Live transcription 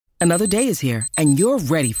Another day is here, and you're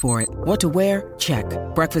ready for it. What to wear? Check.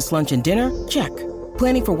 Breakfast, lunch, and dinner? Check.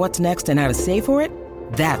 Planning for what's next and how to save for it?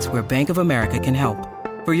 That's where Bank of America can help.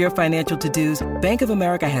 For your financial to-dos, Bank of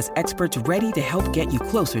America has experts ready to help get you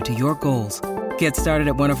closer to your goals. Get started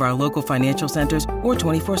at one of our local financial centers or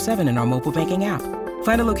 24/7 in our mobile banking app.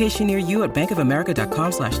 Find a location near you at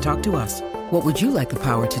bankofamerica.com/talktous. What would you like the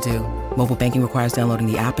power to do? Mobile banking requires downloading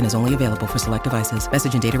the app and is only available for select devices.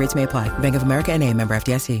 Message and data rates may apply. Bank of America N.A., member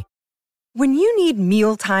FDIC. When you need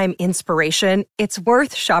mealtime inspiration, it's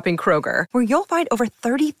worth shopping Kroger, where you'll find over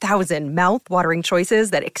 30,000 mouth-watering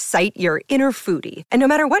choices that excite your inner foodie. And no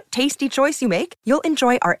matter what tasty choice you make, you'll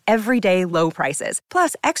enjoy our everyday low prices,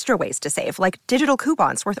 plus extra ways to save, like digital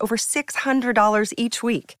coupons worth over $600 each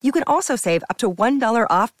week. You can also save up to $1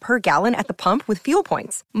 off per gallon at the pump with fuel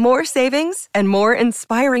points. More savings and more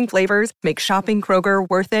inspiring flavors make shopping Kroger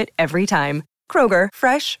worth it every time. Kroger,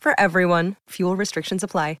 fresh for everyone. Fuel restrictions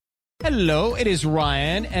apply. Hello, it is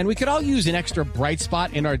Ryan, and we could all use an extra bright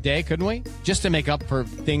spot in our day, couldn't we? Just to make up for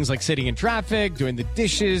things like sitting in traffic, doing the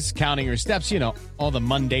dishes, counting your steps, all the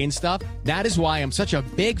mundane stuff. That is why I'm such a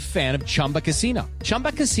big fan of Chumba Casino.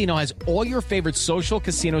 Chumba Casino has all your favorite social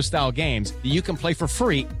casino-style games that you can play for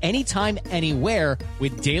free anytime, anywhere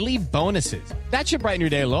with daily bonuses. That should brighten your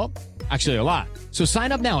day a little. Actually, a lot. So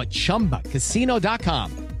sign up now at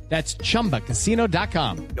ChumbaCasino.com. That's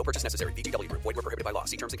ChumbaCasino.com. No purchase necessary. VGW Group. Void where prohibited by law.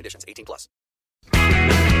 See terms and conditions. 18+.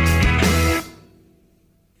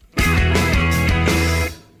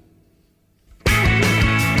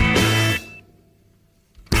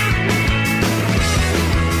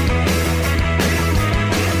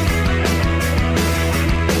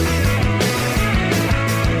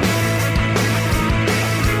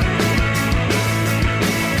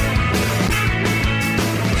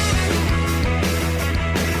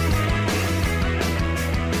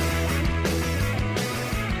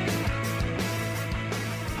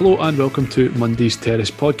 Hello and welcome to Monday's Terrace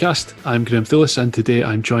podcast. I'm Graham Thillis and today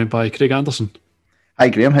I'm joined by Craig Anderson. Hi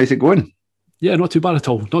Graham, how's it going? Yeah, not too bad at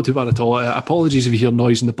all. Not too bad at all. Apologies if you hear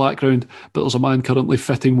noise in the background, but there's a man currently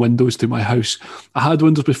fitting windows to my house. I had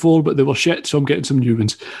windows before, but they were shit, so I'm getting some new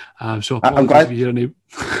ones. So apologies if you hear any.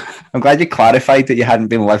 I'm glad you clarified that you hadn't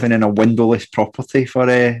been living in a windowless property for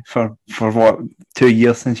what, 2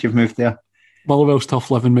 years since you've moved there. Motherwell's tough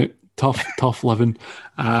living, mate. Tough living.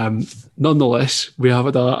 Nonetheless, we have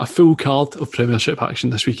had a full card of Premiership action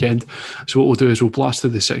this weekend. So what we'll do is we'll blast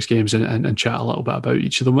through the 6 games and chat a little bit about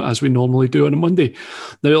each of them as we normally do on a Monday.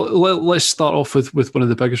 Now, let's start off with one of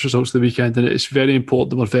the biggest results of the weekend, and it's very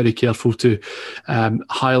important that we're very careful to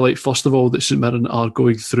highlight, first of all, that St Mirren are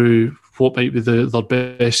going through what might be their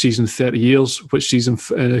best season in 30 years, which sees them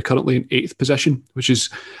currently in 8th position, which is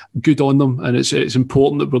good on them. And it's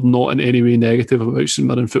important that we're not in any way negative about St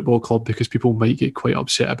Mirren Football Club because people might get quite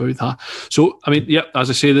upset about that. So, I mean, yeah,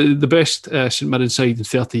 as I say, the best St Mirren side in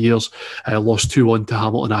 30 years lost 2-1 to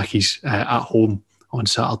Hamilton Accies at home on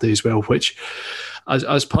Saturday as well, which,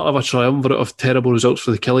 as part of a triumvirate of terrible results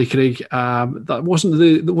for the Killie, Craig, that wasn't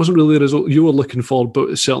really the result you were looking for,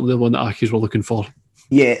 but certainly the one that Accies were looking for.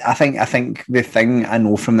 Yeah, I think the thing I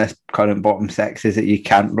know from this current bottom 6 is that you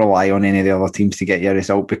can't rely on any of the other teams to get your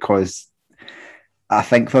result, because I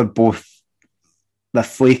think they're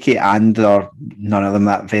flaky and they're none of them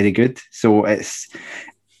that very good. So I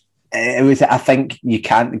think you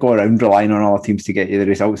can't go around relying on other teams to get you the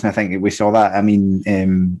results, and I think we saw that. I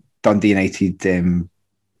mean, Dundee United,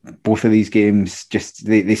 both of these games, just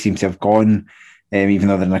they seem to have gone, even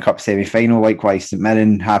though they're in a cup semi-final. Likewise, St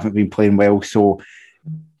Mirren haven't been playing well, so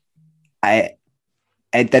it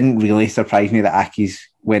didn't really surprise me that Accies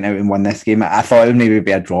went out and won this game. I thought it would maybe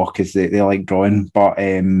be a draw because they like drawing, but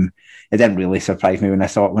it didn't really surprise me when I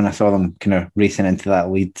saw them kind of racing into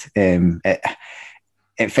that lead.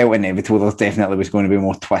 It felt inevitable. There definitely was going to be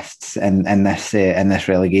more twists in this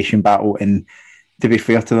relegation battle. And to be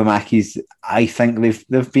fair to them, Accies, I think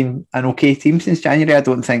they've been an okay team since January. I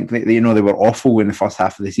don't think that they were awful in the first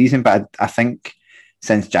half of the season, but I think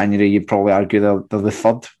since January, you'd probably argue they're the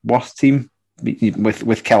third worst team,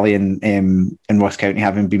 with Killie and Ross County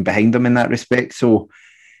having been behind them in that respect. So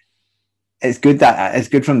it's good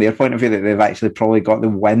from their point of view that they've actually probably got the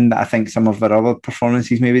win that I think some of their other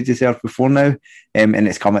performances maybe deserved before now, and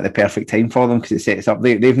it's come at the perfect time for them because it sets up.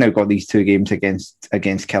 They've now got these 2 games against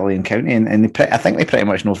Killie and County, and I think they pretty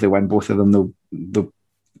much know if they win both of them, they'll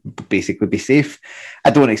basically be safe. I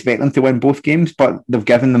don't expect them to win both games, but they've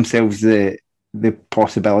given themselves the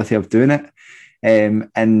possibility of doing it,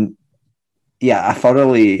 and yeah, a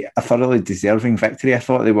thoroughly deserving victory. I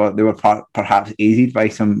thought they were perhaps aided by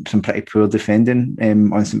some pretty poor defending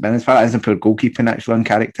on St Mirren's part, and some poor goalkeeping actually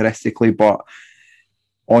uncharacteristically, but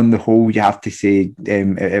on the whole, you have to say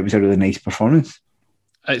it was a really nice performance.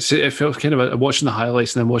 It felt kind of watching the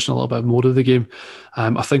highlights and then watching a little bit more of the game.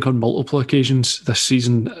 I think on multiple occasions this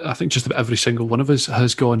season, I think just about every single one of us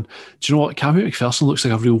has gone, do you know what? Cammy McPherson looks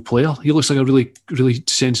like a real player. He looks like a really, really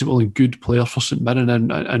sensible and good player for St Mirren,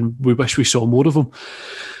 and we wish we saw more of him.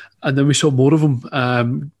 And then we saw more of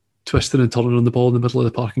him twisting and turning on the ball in the middle of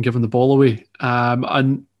the park and giving the ball away.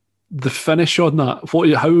 And the finish on that,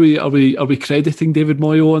 how are we crediting David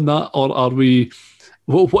Moyo on that, or are we?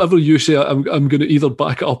 Whatever you say, I'm going to either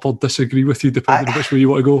back it up or disagree with you, depending on which way you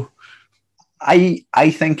want to go. I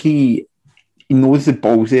think he knows the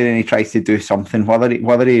ball's there and he tries to do something.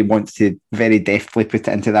 Whether he wants to very deftly put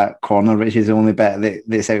it into that corner, which is the only bit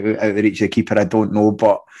that's out of the reach of the keeper, I don't know.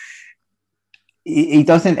 But he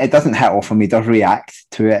doesn't. It doesn't hit off him. He does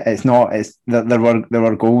react to it. It's not. There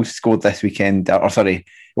were goals scored this weekend. Or sorry, it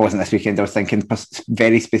wasn't this weekend. I was thinking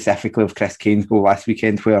very specifically of Chris Kane's goal last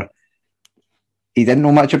weekend, where he didn't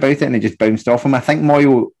know much about it and it just bounced off him. I think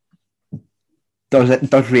Moyo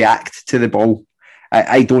does react to the ball.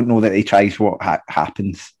 I don't know that he tries what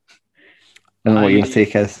happens. I don't know what your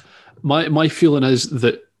take is. My feeling is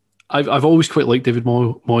that I've always quite liked David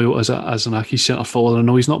Moyo as an Accies centre forward. I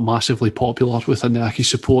know he's not massively popular within the Accies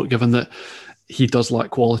support, given that he does lack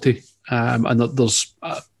quality, and that there's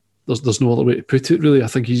no other way to put it. Really, I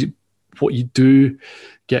think he's what you do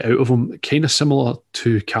get out of him, kind of similar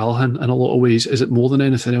to Callahan in a lot of ways. Is it more than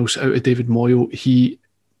anything else out of David Moyo? He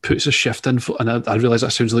puts a shift in, and I realise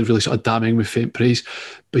that sounds like really sort of damning with faint praise,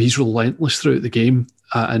 but he's relentless throughout the game,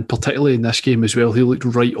 and particularly in this game as well. He looked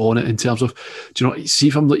right on it in terms of, do you know, see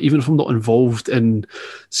even if I'm not involved in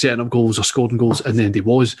setting up goals or scoring goals, and then he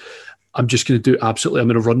was, I'm just going to do I'm going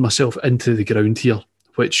to run myself into the ground here,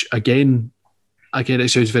 which again,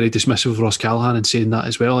 it sounds very dismissive of Ross Callahan and saying that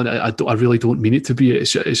as well, and I really don't mean it to be.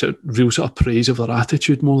 It's a real sort of praise of their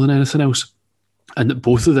attitude more than anything else. And that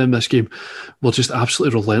both of them this game were just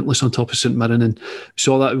absolutely relentless on top of St Mirren, and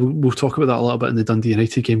saw that. We'll talk about that a little bit in the Dundee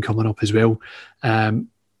United game coming up as well.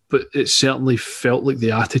 But it certainly felt like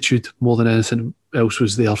the attitude more than anything else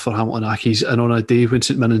was there for Hamilton Accies, and on a day when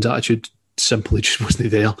St Mirren's attitude simply just wasn't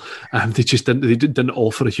there. They didn't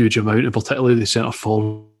offer a huge amount, and particularly the centre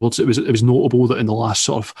forwards. It was notable that in the last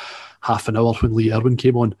sort of half an hour when Lee Erwin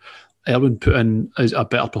came on, Erwin put in a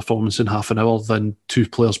better performance in half an hour than two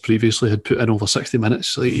players previously had put in over 60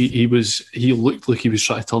 minutes. Like he looked like he was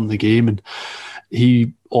trying to turn the game, and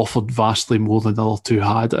he offered vastly more than the other two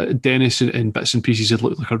had. Dennis, in bits and pieces, had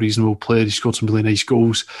looked like a reasonable player. He scored some really nice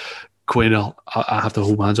goals. Quainer, I have to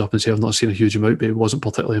hold my hands up and say I've not seen a huge amount, but it wasn't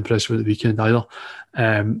particularly impressive at the weekend either.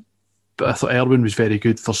 But I thought Erwin was very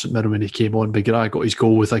good for St Mirren when he came on. McGrath got his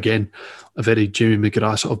goal with, again, a very Jamie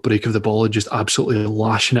McGrath sort of break of the ball and just absolutely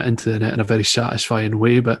lashing it into the net in a very satisfying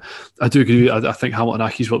way. But I do agree. I think Hamilton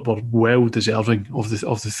Accies were well deserving of the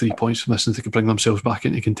 3 points from this, and they could bring themselves back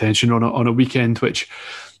into contention on a weekend, which,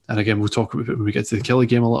 and again, we'll talk about it when we get to the Killie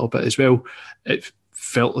game a little bit as well. It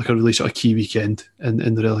felt like a really sort of key weekend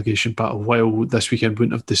in the relegation battle. While this weekend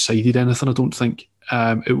wouldn't have decided anything, I don't think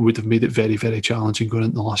it would have made it very, very challenging going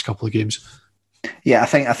into the last couple of games. Yeah, I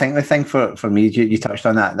think the thing for me, you touched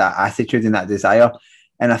on that attitude and that desire.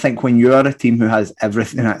 And I think when you're a team who has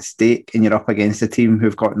everything at stake and you're up against a team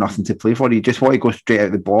who've got nothing to play for, you just want to go straight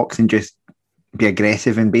out the box and just be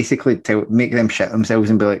aggressive and basically make them shit themselves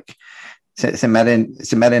and be like, St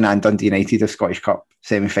Mirren and Dundee United have Scottish Cup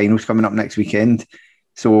semi-finals coming up next weekend.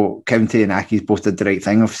 So County and Accies both did the right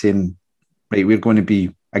thing of saying, right, we're going to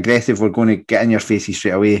be aggressive, we're going to get in your faces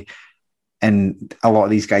straight away. And a lot of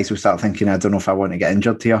these guys will start thinking, I don't know if I want to get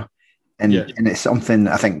injured here. And it's something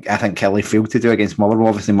I think Killie failed to do against Motherwell.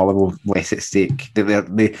 Obviously, Motherwell less at stake. They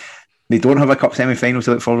don't have a cup semi-final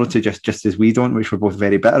to look forward to, just as we don't, which we're both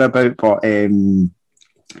very bitter about. But there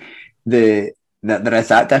is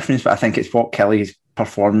that difference, but I think it's what Killie's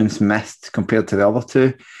performance missed compared to the other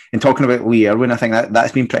two. And talking about Lee Erwin, I think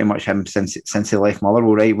that's been pretty much him since he left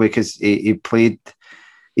Motherwell, right? Because he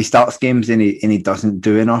starts games and he doesn't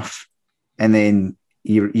do enough, and then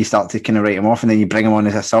you start to kind of write him off, and then you bring him on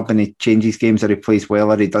as a sub and he changes games, or he plays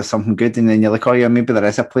well, or he does something good, and then you're like, oh yeah, maybe there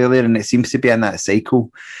is a player there, and it seems to be in that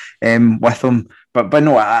cycle with him. But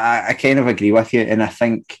no, I kind of agree with you, and I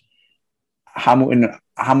think Hamilton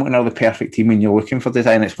are the perfect team when you're looking for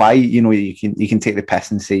design. It's why you can take the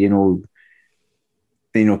piss and say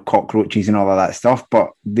cockroaches and all of that stuff, but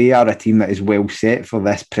they are a team that is well set for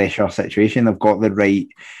this pressure situation. They've got the right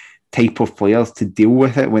type of players to deal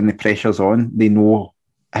with it when the pressure's on. They know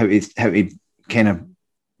how to kind of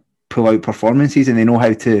pull out performances, and they know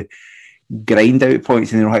how to grind out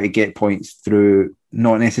points and they know how to get points through,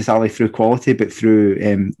 not necessarily through quality, but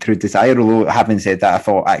through desire. Although, having said that, I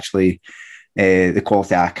thought actually the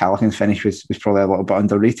quality of Callaghan's finish was probably a little bit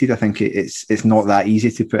underrated. I think it's not that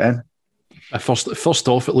easy to put in. First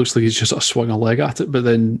off, it looks like he's just swung a leg at it, but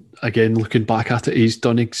then again, looking back at it, he's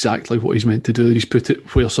done exactly what he's meant to do. He's put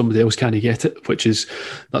it where somebody else can't get it,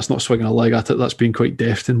 that's not swinging a leg at it. That's being quite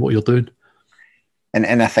deft in what you're doing.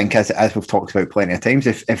 And I think, as we've talked about plenty of times,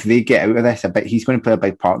 if they get out of this, he's going to play a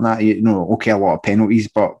big part in that. Okay, a lot of penalties,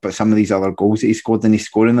 but some of these other goals that he scored, and he's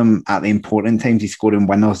scoring them at the important times. He's scoring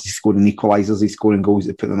winners, he's scoring equalisers, he's scoring goals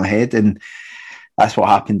that put them ahead, and that's what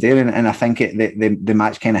happened there. And I think the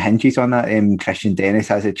match kind of hinges on that. Christian Dennis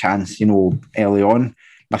has a chance, early on.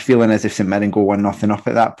 My feeling is if St Mirren go 1-0 up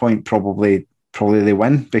at that point, probably they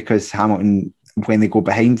win, because Hamilton, when they go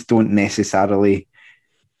behind, don't necessarily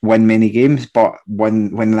win many games. But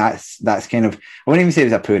when that's kind of, I wouldn't even say it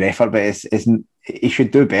was a poor effort, but he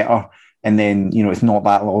should do better. And then it's not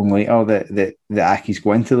that long later that Aki's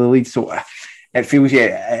go into the lead. So it feels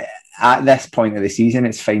at this point of the season,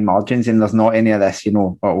 it's fine margins, and there's not any of this,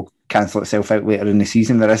 it'll cancel itself out later in the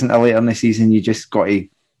season. There isn't a later in the season. You just got to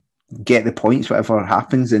get the points, whatever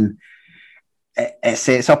happens, and it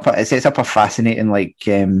sets up a fascinating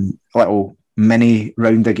little mini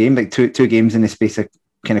round of game, like two games in the space of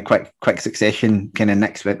kind of quick succession, kind of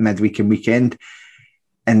next midweek and weekend.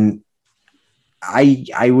 And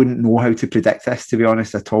I wouldn't know how to predict this, to be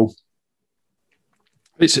honest, at all.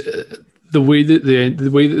 It's the way that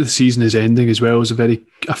the season is ending as well is I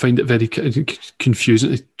find it very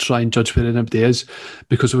confusing to try and judge where anybody is,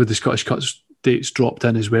 because of the Scottish Cup dates dropped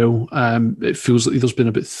in as well. It feels like there's been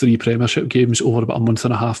about 3 Premiership games over about a month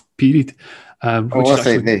and a half period, which is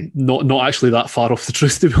actually not actually that far off the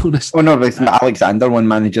truth, to be honest. Oh no, Alexander won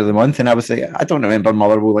Manager of the Month, and I was like, I don't remember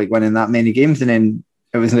Motherwell winning that many games, and then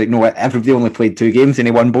it was like, no, everybody only played 2 games and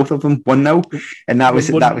he won both of them 1-0, and that was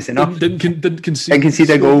enough. Didn't concede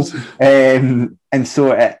a goal, and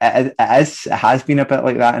so it has been a bit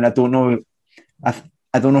like that. And I don't know,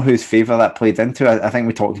 I don't know whose favour that played into. I think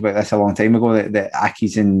we talked about this a long time ago, that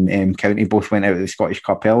Accies and County both went out of the Scottish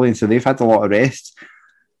Cup early, and so they've had a lot of rest.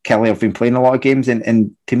 Kelly have been playing a lot of games,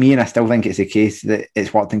 and to me, and I still think it's the case, that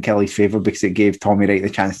it's worked in Kelly's favour, because it gave Tommy Wright the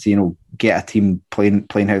chance to get a team playing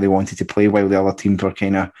how they wanted to play, while the other teams were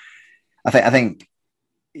kind of. I think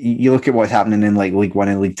you look at what's happening in League One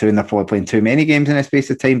and League Two, and they're probably playing too many games in a space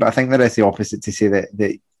of time. But I think there is the opposite to say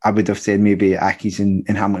that I would have said maybe Accies and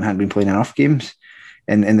Hamilton hadn't been playing enough games,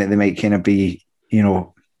 and that they might kind of be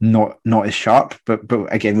not as sharp. But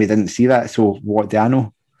again, we didn't see that. So what do I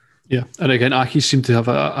know? Yeah, and again, Aki seemed to have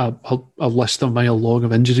a list a mile long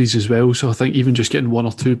of injuries as well. So I think even just getting 1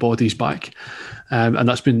 or 2 bodies back, and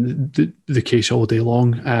that's been the case all day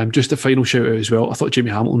long. Just a final shout out as well. I thought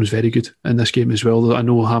Jamie Hamilton was very good in this game as well. I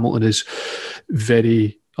know Hamilton is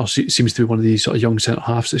seems to be one of these sort of young centre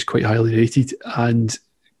halves that's quite highly rated, and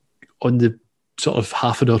on the sort of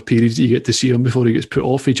half an hour period that you get to see him before he gets put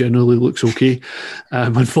off, he generally looks okay.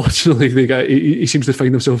 Unfortunately, he seems to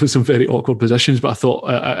find himself in some very awkward positions, but I thought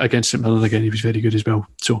against St Mirren again, he was very good as well.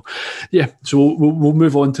 So yeah, so we'll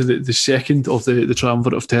move on to the second of the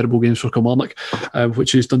triumvirate of terrible games for Kilmarnock,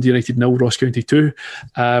 which is Dundee United 0, Ross County 2,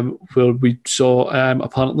 where we saw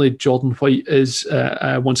apparently Jordan White is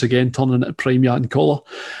once again turning at prime Jan Collar,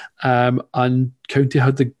 and County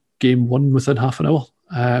had the game won within half an hour.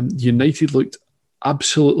 United looked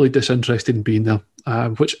absolutely disinterested in being there,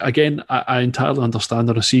 which again I entirely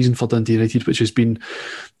understand on a season for Dundee United, which has been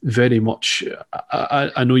very much,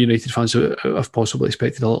 I know United fans have possibly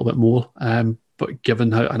expected a little bit more, but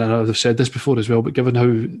given how, and I know I've said this before as well, but given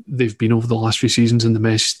how they've been over the last few seasons and the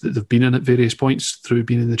mess that they've been in at various points through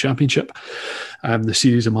being in the Championship, the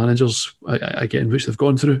series of managers again which they've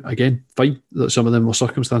gone through, again fine that some of them were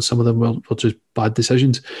circumstance, some of them were just bad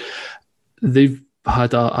decisions. They've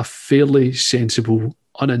had a fairly sensible,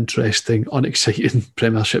 uninteresting, unexciting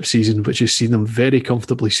Premiership season, which has seen them very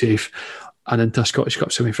comfortably safe and into a Scottish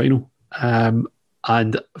Cup semi-final.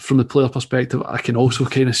 And from the player perspective, I can also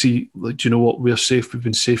kind of see, like, do you know what, we're safe, we've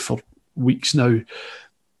been safe for weeks now.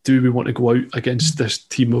 Do we want to go out against this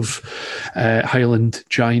team of Highland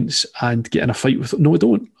Giants and get in a fight with them? No, I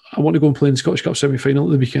don't. I want to go and play in the Scottish Cup semi-final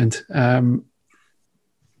at the weekend.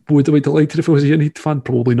 Would I be delighted if I was a United fan?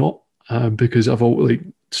 Probably not. Because I've always,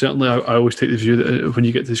 certainly I always take the view that when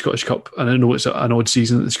you get to the Scottish Cup, and I know it's an odd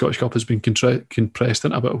season that the Scottish Cup has been compressed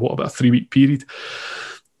in about a 3-week period,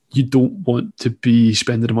 you don't want to be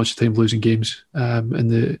spending a bunch of time losing games in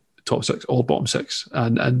the top 6 or bottom 6.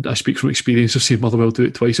 And I speak from experience of seeing Motherwell do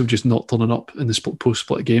it twice, of just not turning up in the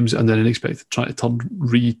post-split games and then trying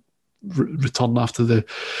to return after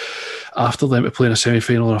after them to play in a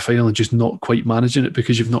semi-final or a final and just not quite managing it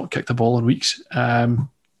because you've not kicked a ball in weeks.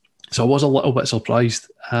 So I was a little bit surprised,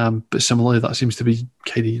 but similarly, that seems to be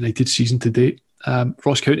kind of United's season to date.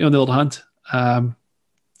 Ross County, on the other hand,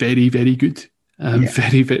 very, very good.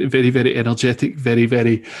 Very, very, very, very energetic, very,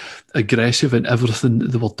 very aggressive in everything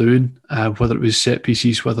they were doing, whether it was set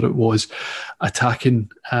pieces, whether it was attacking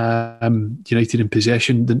United in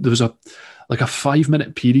possession. There was a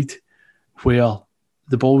 5-minute period where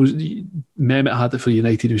the ball was, Mehmet had it for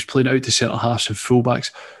United. He was playing it out to centre halves and fullbacks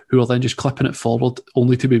who were then just clipping it forward,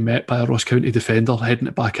 only to be met by a Ross County defender heading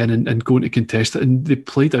it back in and going to contest it. And they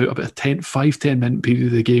played out about a 5-10 minute period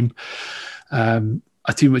of the game.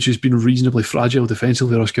 A team which has been reasonably fragile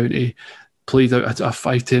defensively, Ross County, played out a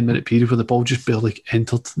 5-10 minute period where the ball just barely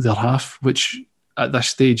entered their half, which at this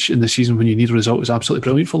stage in the season when you need a result is absolutely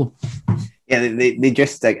brilliant for them. Yeah, they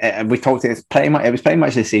just we talked. It was pretty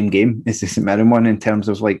much the same game as the St Mirren one in terms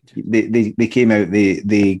of like they came out,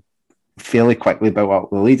 they fairly quickly built up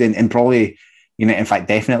the lead and probably in fact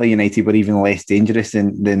definitely United were even less dangerous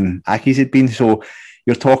than Accies had been. So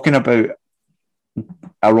you're talking about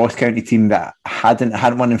a Ross County team that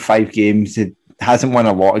hadn't won in 5 games. It hasn't won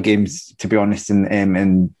a lot of games, to be honest,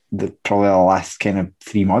 in probably the last kind of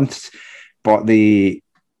 3 months. But they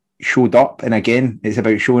showed up, and again, it's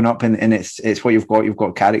about showing up, and it's what you've got. You've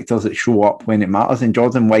got characters that show up when it matters. And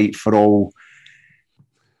Jordan White, for all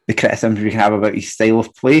the criticisms we can have about his style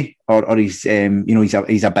of play or his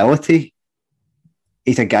his ability,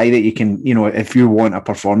 he's a guy that you can, if you want a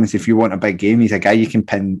performance, if you want a big game, he's a guy you can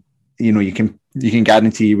pin. You can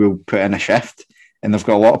guarantee you will put in a shift, and they've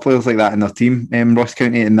got a lot of players like that in their team, Ross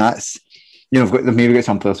County, and that's they've maybe got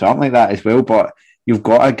some players who aren't like that as well, but you've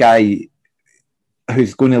got a guy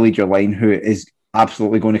who's going to lead your line, who is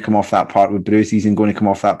absolutely going to come off that park with bruises and going to come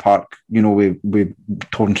off that park, with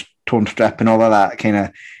torn strip and all of that kind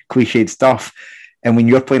of cliched stuff. And when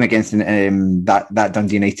you're playing against that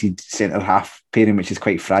Dundee United centre half pairing, which is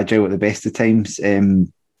quite fragile at the best of times,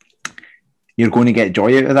 you're going to get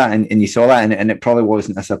joy out of that, and you saw that, and it probably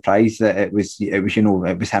wasn't a surprise that it was him and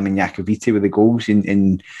Iacovitti with the goals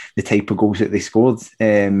in the type of goals that they scored,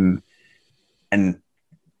 and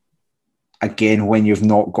again, when you've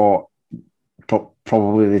not got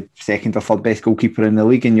probably the second or third best goalkeeper in the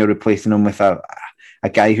league, and you're replacing him with a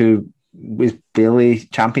guy who was barely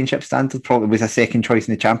Championship standard, probably was a second choice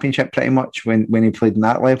in the Championship pretty much when he played in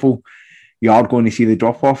that level, you are going to see the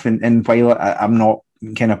drop off. And while I'm not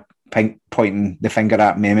kind of pointing the finger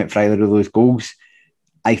at Mehmet for either of those goals,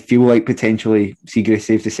 I feel like potentially Seagrass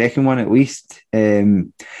saved the second one at least.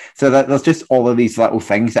 So that there's just all of these little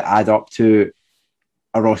things that add up to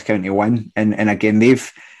a Ross County win, and again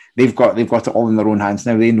they've got it all in their own hands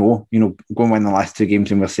now. They know, go and win the last 2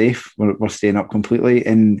 games and we're safe. We're staying up completely,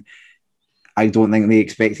 and I don't think they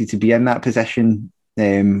expected to be in that position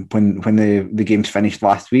when the games finished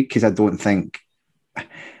last week, because I don't think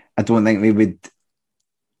they would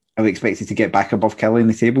have expected to get back above Killie in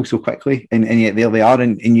the table so quickly, and yet there they are,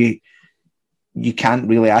 and you can't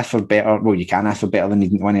really ask for better. Well, you can ask for better than you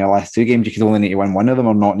didn't win your last 2 games. You could only need to win one of them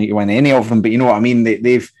or not need to win any of them. But you know what I mean?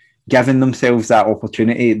 They've given themselves that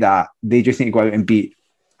opportunity that they just need to go out and beat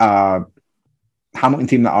a Hamilton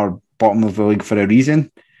team that are bottom of the league for a reason,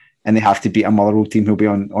 and they have to beat a Motherwell team who'll be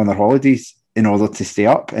on their holidays in order to stay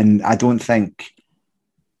up. And I don't think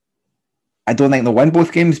they'll win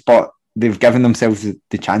both games, but they've given themselves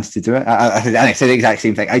the chance to do it. I said the exact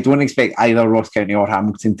same thing. I don't expect either Ross County or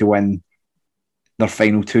Hamilton to win their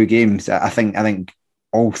final 2 games. I think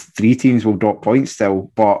all 3 teams will drop points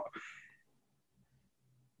still, but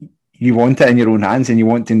you want it in your own hands, and you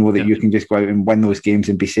want to know that you can just go out and win those games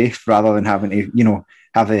and be safe, rather than having to,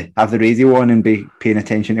 have the radio on and be paying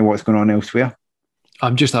attention to what's going on elsewhere.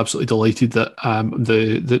 I'm just absolutely delighted that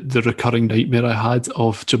the recurring nightmare I had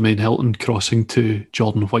of Jermaine Hilton crossing to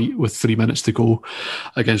Jordan White with 3 minutes to go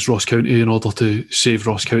against Ross County in order to save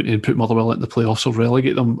Ross County and put Motherwell into the playoffs or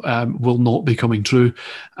relegate them will not be coming true.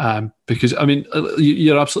 Because, I mean,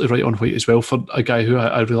 you're absolutely right on White as well. For a guy who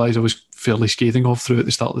I realise I was fairly scathing of through at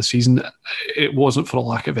the start of the season, it wasn't for a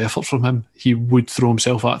lack of effort from him. He would throw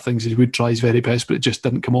himself at things, he would try his very best, but it just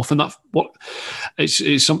didn't come off. And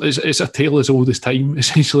it's a tale as old as time,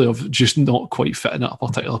 essentially, of just not quite fitting at a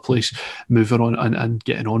particular place, moving on and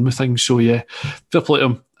getting on with things. So yeah, fair play to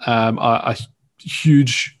him. A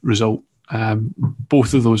huge result.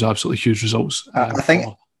 Both of those absolutely huge results. I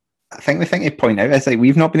think the thing to point out is, like,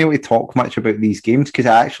 we've not been able to talk much about these games because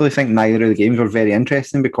I actually think neither of the games were very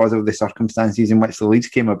interesting because of the circumstances in which the leads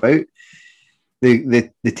came about. The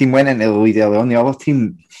team went into the lead early on. The other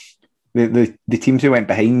team, the teams who went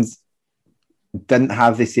behind didn't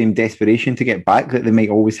have the same desperation to get back that they might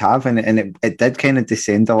always have, and it did kind of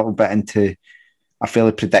descend a little bit into a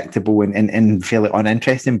fairly predictable and fairly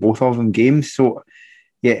uninteresting, both of them, games. So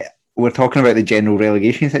yeah, we're talking about the general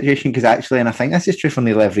relegation situation, because actually, and I think this is true for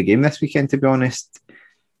nearly every game this weekend, to be honest,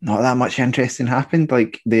 not that much interesting happened.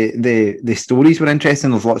 Like the stories were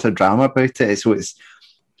interesting, there's lots of drama about it, so it's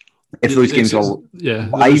if those games were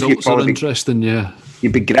live, you'd probably interesting,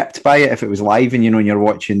 you'd be gripped by it if it was live, and you're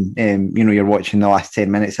watching you're watching the last 10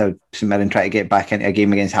 minutes of St Mirren try to get back into a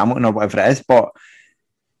game against Hamilton or whatever it is. But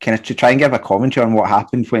kind of to try and give a commentary on what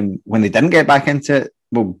happened when they didn't get back into it,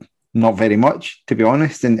 well, not very much, to be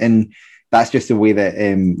honest, and that's just the way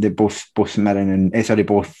that both St Mirren and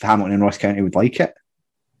both Hamilton and Ross County would like it.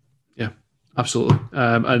 Absolutely.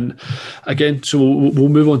 And again, so we'll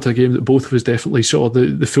move on to a game that both of us definitely saw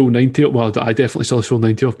the full 90 of. Well, I definitely saw the full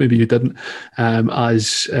 90 of, maybe you didn't,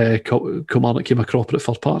 as Kilmarnock came a cropper at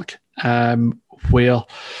Fir Park, where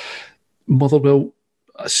Motherwell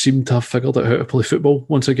seemed to have figured out how to play football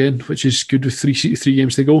once again, which is good with three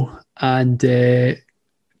games to go. And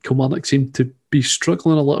Kilmarnock seemed to be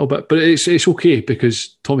struggling a little bit, but it's okay,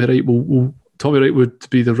 because Tommy Wright would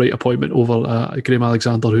be the right appointment over Graham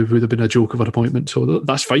Alexander, who would have been a joke of an appointment. So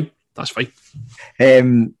that's fine. That's fine.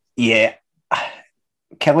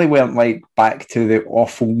 Kelly weren't back to the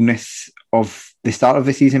awfulness of the start of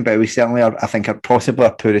the season, but it was certainly, I think, possibly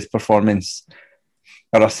our poorest performance,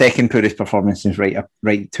 or our second poorest performance since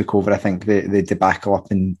Wright took over. I think the debacle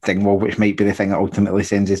up in Dingwall, which might be the thing that ultimately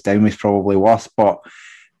sends us down, was probably worse. But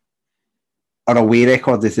our away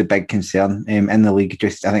record is the big concern in the league.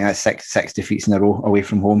 Just, I think that's six defeats in a row away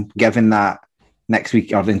from home. Given that next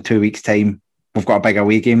week, or in 2 weeks' time, we've got a big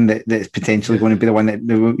away game that's potentially going to be the one that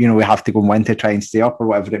we have to go and win to try and stay up, or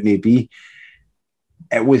whatever it may be.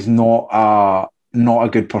 It was not a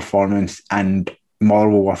good performance, and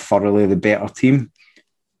Motherwell were thoroughly the better team.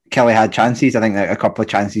 Kelly had chances. I think that a couple of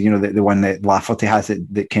chances, the one that Lafferty has,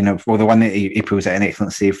 that kind of, well, the one that he pulls out an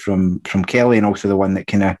excellent save from Kelly, and also the one that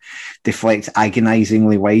kind of deflects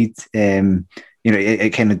agonisingly wide. It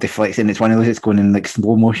kind of deflects, and it's one of those that's going in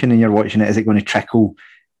slow motion, and you're watching it. Is it going to trickle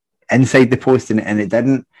inside the post? And it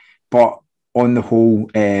didn't. But on the whole,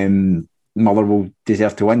 Motherwell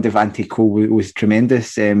deserved to win. Devante Cole was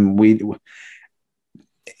tremendous.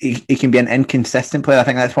 He can be an inconsistent player. I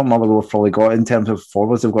think that's what Motherwell have probably got in terms of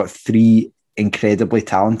forwards. They've got three incredibly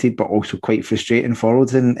talented but also quite frustrating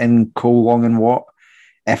forwards in Cole, Long and Watt.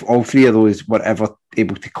 If all three of those were ever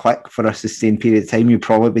able to click for a sustained period of time, you'd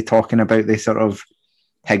probably be talking about the sort of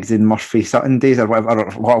Higgs and Murphy Sutton days, or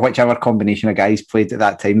whatever, or whichever combination of guys played at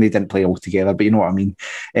that time. They didn't play all together, but you know what I mean.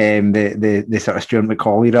 The sort of Stuart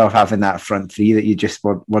McCall era of having that front three that you just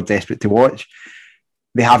were desperate to watch.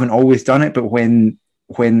 They haven't always done it, but when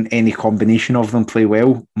any combination of them play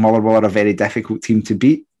well, Motherwell are a very difficult team to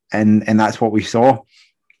beat, and that's what we saw.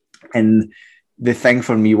 And the thing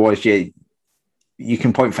for me was, you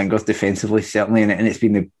can point fingers defensively, certainly, and it's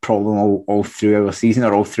been the problem all through our season,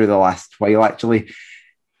 or all through the last while, actually,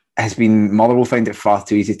 has been Motherwell found it far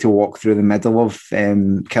too easy to walk through the middle of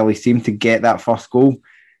Kelly's team to get that first goal.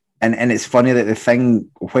 And it's funny that the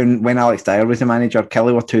thing, when Alex Dyer was the manager,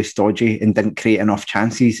 Kelly were too stodgy and didn't create enough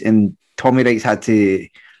chances, and Tommy Wright's had to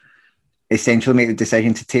essentially make the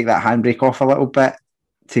decision to take that handbrake off a little bit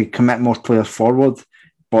to commit more players forward.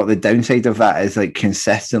 But the downside of that is,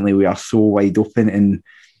 consistently we are so wide open,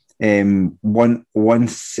 and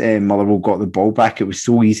once Motherwell got the ball back, it was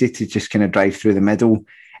so easy to just kind of drive through the middle.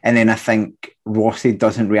 And then I think Rossi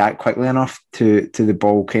doesn't react quickly enough to the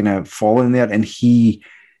ball kind of falling there, and he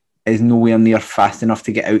is nowhere near fast enough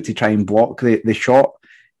to get out to try and block the shot.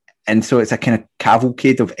 And so it's a kind of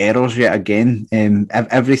cavalcade of errors yet again.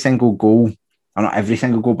 Every single goal, or not every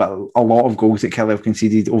single goal, but a lot of goals that Kelly have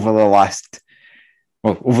conceded over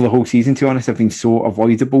the whole season, to be honest, have been so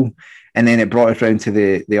avoidable. And then it brought us round to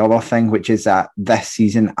the other thing, which is that this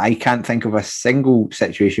season, I can't think of a single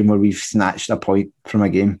situation where we've snatched a point from a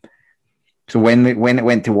game. So when it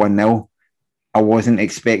went to 1-0, I wasn't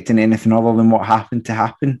expecting anything other than what happened to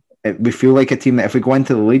happen. We feel like a team that if we go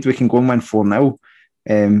into the lead, we can go and win 4-0.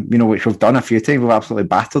 Which we've done a few times. We've absolutely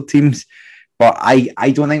battered teams, but I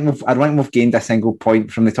don't think we've gained a single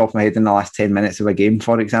point from the top of my head in the last 10 minutes of a game,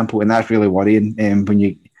 for example, and that's really worrying when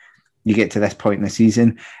you get to this point in the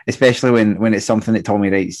season, especially when it's something that Tommy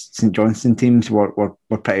Wright's St Johnstone teams were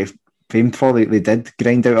pretty famed for. They did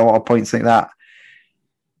grind out a lot of points like that.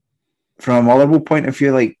 From a Motherwell point of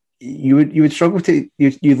view, you would struggle to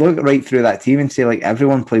you look right through that team and say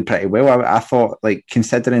everyone played pretty well. I thought,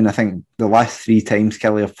 considering I think the last 3 times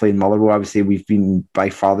Kelly have played Motherwell, obviously we've been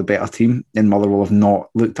by far the better team, and Motherwell have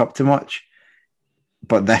not looked up to much.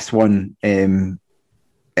 but this one,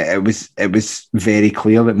 it was very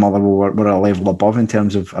clear that Motherwell were a level above in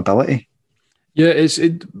terms of ability. Yeah,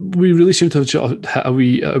 we really seem to have hit a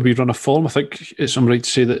wee run of form. I think I'm right to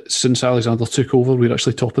say that since Alexander took over, we're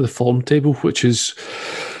actually top of the form table, which is,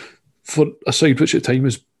 for a side which at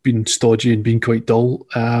times has been stodgy and been quite dull.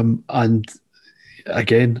 And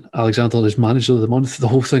again, Alexander is manager of the month. The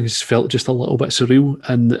whole thing has felt just a little bit surreal,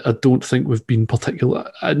 and I don't think we've been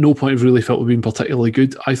at no point I've really felt we've been particularly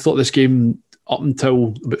good. I thought this game, up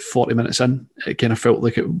until about 40 minutes in, it kind of felt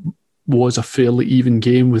like it was a fairly even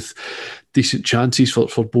game with decent chances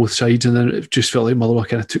for both sides, and then it just felt like Motherwell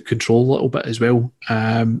kind of took control a little bit as well.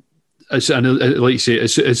 And like you say,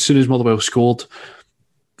 as soon as Motherwell scored,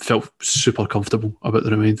 felt super comfortable about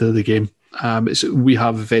the remainder of the game. We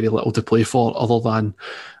have very little to play for other than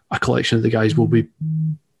a collection of the guys will be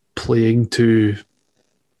playing to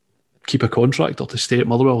keep a contract or to stay at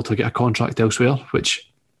Motherwell to get a contract elsewhere, which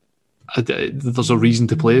there's a reason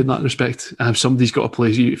to play in that respect. Somebody's got to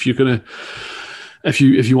play. If you're gonna, if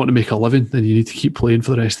you want to make a living, then you need to keep playing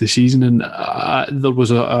for the rest of the season. And there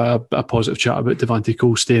was a positive chat about Devante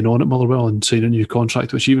Cole staying on at Motherwell and signing a new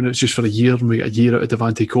contract, which even if it's just for a year, and we get a year out of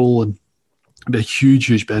Devante Cole, and it'd be a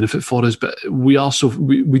huge benefit for us. But we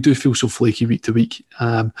do feel so flaky week to week.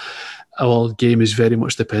 Our game is very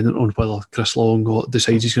much dependent on whether Chris Long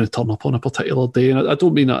decides he's going to turn up on a particular day, and I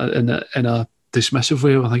don't mean that in a dismissive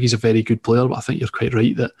way. I think he's a very good player, but I think you're quite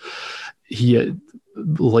right that he,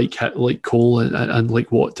 like Cole and like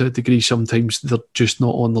Watt to a degree, sometimes they're just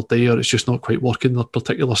not on their day, or it's just not quite working. Their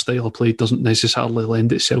particular style of play doesn't necessarily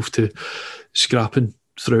lend itself to scrapping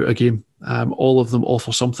throughout a game. All of them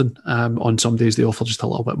offer something. On some days they offer just a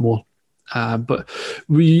little bit more. But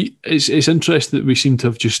it's interesting that we seem to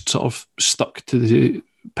have just sort of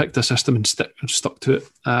picked a system and stuck to it.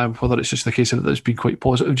 Whether it's just the case that it's been quite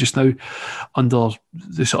positive just now under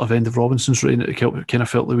the sort of end of Robinson's reign, it kind of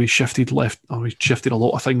felt that we shifted a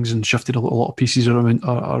lot of things and shifted a lot of pieces around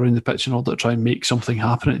the pitch in order to try and make something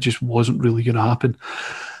happen. It just wasn't really going to happen.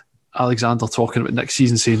 Alexander talking about next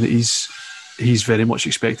season, saying that he's very much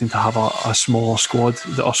expecting to have a smaller squad.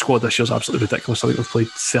 Our squad this year is absolutely ridiculous. I think we've played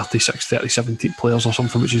 37 players or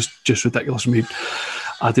something, which is just ridiculous. I mean,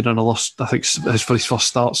 added another, I think, for his first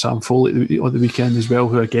start, Sam Foley on the weekend as well,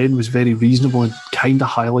 who again was very reasonable and kind of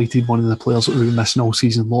highlighted one of the players that we've been missing all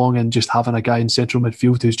season long, and just having a guy in central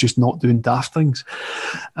midfield who's just not doing daft things.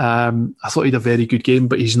 I thought he had a very good game,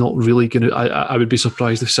 but he's not really going to. I would be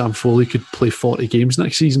surprised if Sam Foley could play 40 games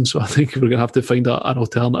next season, so I think we're going to have to find an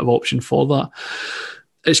alternative option for that.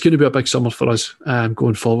 It's going to be a big summer for us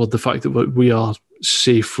going forward. The fact that we are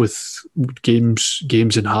safe with games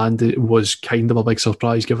in hand, it was kind of a big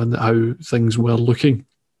surprise given how things were looking.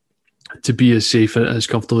 To be as safe and as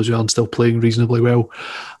comfortable as we are and still playing reasonably well,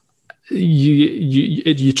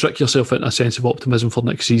 you trick yourself into a sense of optimism for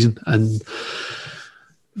next season and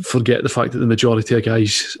forget the fact that the majority of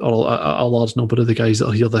guys, or a large number of the guys that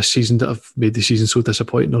are here this season that have made the season so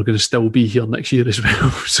disappointing, are going to still be here next year as well.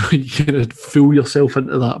 So you kind of fool yourself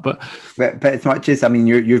into that. But as much as, I mean,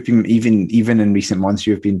 you've been even in recent months,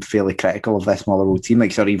 you've been fairly critical of this Motherwell team,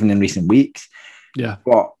 like, or even in recent weeks. Yeah.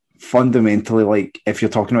 But fundamentally, like, if you're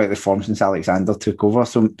talking about the form since Alexander took over,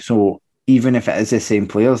 so even if it is the same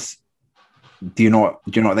players, do you not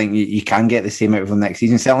think you can get the same out of them next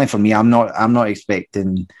season? Certainly for me, I'm not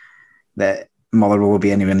expecting that Motherwell will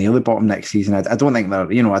be anywhere near the bottom next season. I don't think they're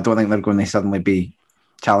going to suddenly be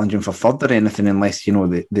challenging for third or anything, unless the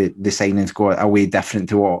signings go a way different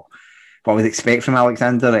to what I would expect from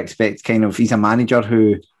Alexander. I expect he's a manager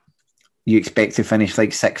who you expect to finish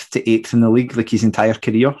like 6th to 8th in the league like his entire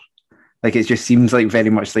career. Like, it just seems like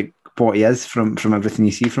very much like what he is from everything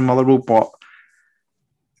you see from Motherwell, but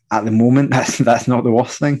at the moment, that's not the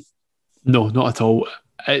worst thing. No, not at all.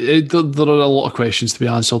 There are a lot of questions to be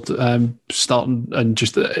answered, starting and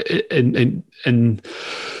just in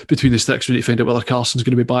between the sticks. We need to find out whether Carson's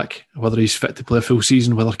going to be back, whether he's fit to play a full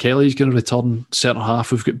season, whether Kelly's going to return. Centre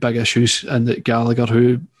half, we've got big issues, and that Gallagher,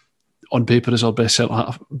 who on paper is our best centre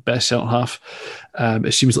half.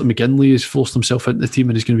 It seems like McGinley has forced himself into the team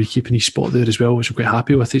and is going to be keeping his spot there as well, which I'm quite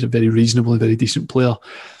happy with. He's a very reasonable and very decent player.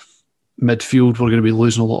 Midfield, we're going to be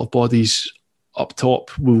losing a lot of bodies. Up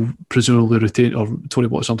top, we'll presumably retain, or Tony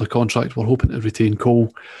Watt's under contract, we're hoping to retain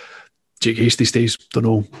Cole. Jake Hastie stays, don't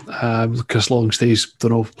know. Chris Long stays,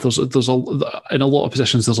 don't know. There's in a lot of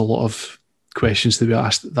positions, there's a lot of questions to be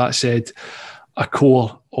asked. That said, a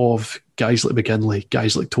core of guys like McGinley,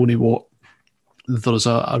 guys like Tony Watt, there's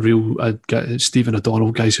a real Stephen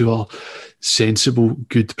O'Donnell, guys who are sensible,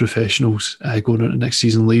 good professionals going into next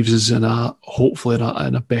season, leaves us hopefully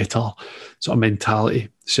in a better sort of mentality,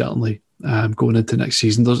 certainly, going into next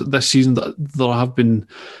season. This season, there have been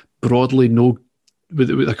broadly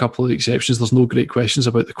with a couple of exceptions, there's no great questions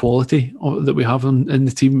about the quality that we have in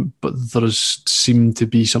the team, but there has seemed to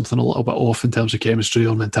be something a little bit off in terms of chemistry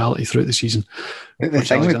or mentality throughout the season, which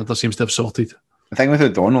Alexander seems to have sorted. The thing with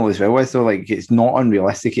O'Donnell as well is, though, like, it's not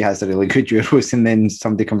unrealistic he has a really good Euros and then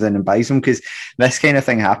somebody comes in and buys him, because this kind of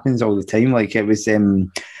thing happens all the time. Like, it was the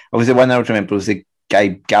one I remember was the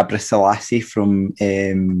guy Gabris Selassie from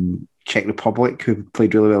Czech Republic, who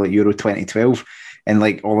played really well at Euro 2012. And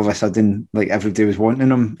like all of a sudden, like everybody was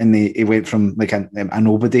wanting him, and he went from like a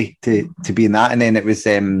nobody to being that. And then it was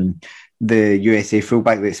the USA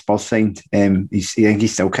fullback that Spurs signed. I think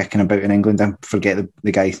he's still kicking about in England. I forget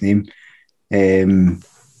the guy's name. I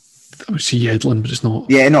would see Yedlin, but it's not.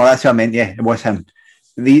 Yeah, no, that's what I meant. Yeah, it was him.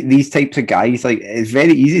 These types of guys, like, it's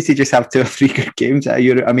very easy to just have 2 or 3 good games at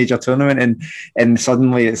a major tournament, and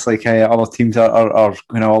suddenly it's like other teams are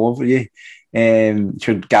going all over you.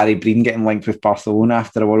 Should Gary Breen getting linked with Barcelona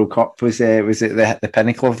after a World Cup was it the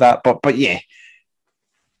pinnacle of that? But yeah,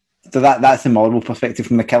 so that's the Motherwell perspective.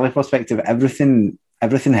 From the Kelly perspective, everything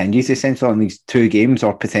hinges essentially on these 2 games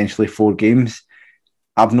or potentially 4 games.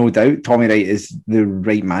 I've no doubt Tommy Wright is the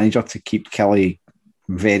right manager to keep Kelly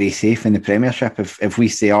very safe in the Premiership. If we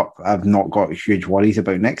stay up, I've not got huge worries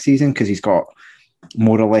about next season, because he's got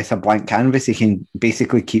more or less a blank canvas. He can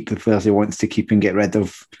basically keep the players he wants to keep and get rid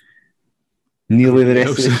of nearly the rest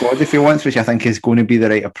of the squad if he wants, which I think is going to be the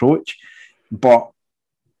right approach. But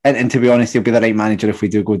and to be honest, he'll be the right manager if we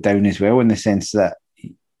do go down as well, in the sense that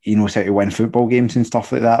he knows how to win football games and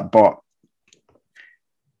stuff like that. But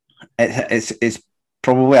it's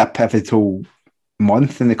probably a pivotal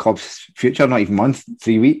month in the club's future, not even month,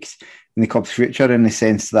 3 weeks in the club's future, in the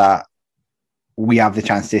sense that we have the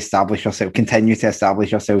chance to continue to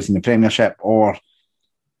establish ourselves in the Premiership, or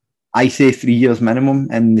I say 3 years minimum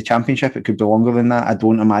in the Championship. It could be longer than that. I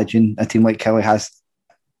don't imagine a team like Kelly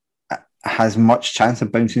has much chance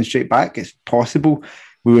of bouncing straight back. It's possible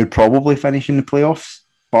we would probably finish in the playoffs,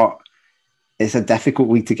 but it's a difficult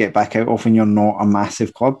league to get back out of when you're not a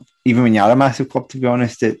massive club. Even when you are a massive club, to be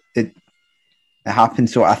honest, it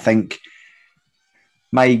happens. So I think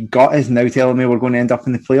my gut is now telling me we're going to end up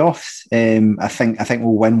in the playoffs. I think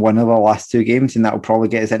we'll win one of the last 2 games, and that will probably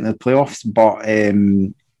get us into the playoffs. But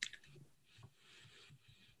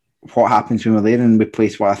what happens when we're there and we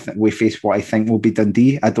face what I think will be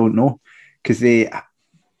Dundee, I don't know, because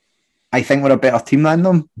I think we're a better team than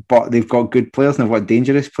them, but they've got good players and they've got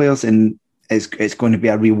dangerous players, and it's going to be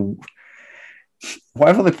a real,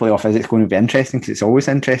 whatever the playoff is, it's going to be interesting, because it's always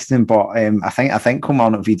interesting. But I think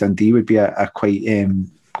Kilmarnock v Dundee would be a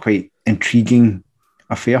quite intriguing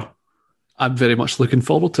affair. I'm very much looking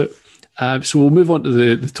forward to it. So we'll move on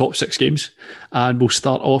to the top 6 games, and we'll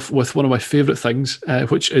start off with one of my favourite things,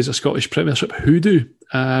 which is a Scottish Premiership hoodoo.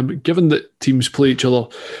 Given that teams play each other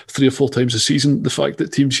 3 or 4 times a season, the fact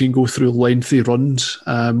that teams can go through lengthy runs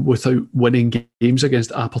without winning games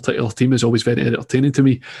against a particular team is always very entertaining to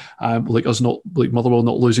me. Like Motherwell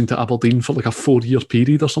not losing to Aberdeen for like a 4-year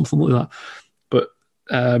period or something like that. But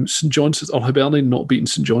St Johnstone, or Hibernian not beating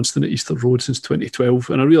St Johnstone at Easter Road since 2012,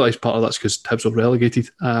 and I realise part of that's because Hibs were relegated,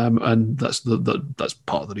 and that's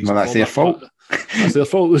part of the reason. Well, that's their fault. That's their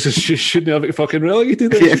fault. This shouldn't have it fucking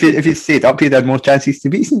relegated. If you stayed up, you'd had more chances to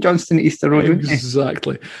beat St Johnstone at Easter Road.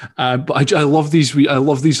 Exactly. But I love these. I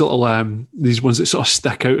love these little these ones that sort of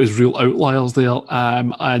stick out as real outliers there.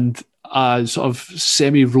 And a sort of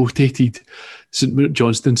semi-rotated St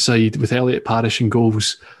Johnstone side with Elliot Parish in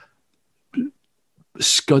goals,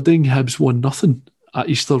 scudding Hibs 1-0 at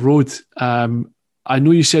Easter Road. I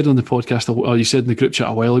know you said on the podcast, or you said in the group chat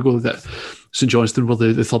a while ago, that St Johnstone were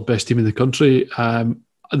the third best team in the country.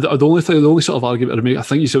 The only sort of argument I'd make, I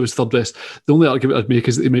think you said it was third best. The only argument I'd make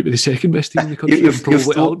is that they might be the second best team in the country.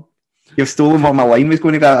 You've stolen what my line was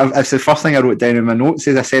going to be. It's the first thing I wrote down in my notes.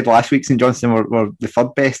 As I said last week, St Johnstone were the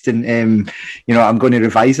third best, and I'm going to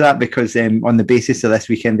revise that, because on the basis of this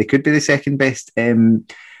weekend, they could be the second best.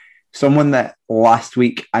 Someone that last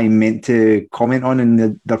week I meant to comment on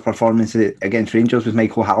in their performance against Rangers was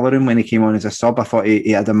Michael Halloran when he came on as a sub. I thought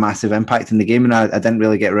he had a massive impact in the game, and I didn't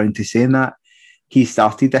really get around to saying that. He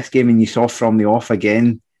started this game, and you saw from the off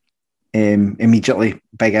again, immediately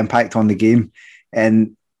big impact on the game.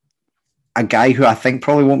 And a guy who I think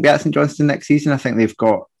probably won't be at St Johnstone next season. I think they've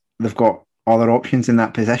got other options in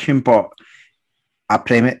that position, but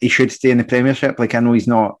he should stay in the Premiership. Like, I know he's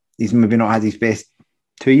maybe not had his best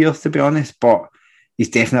 2 years, to be honest, but he's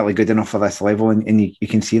definitely good enough for this level, and you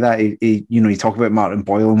can see that. You talk about Martin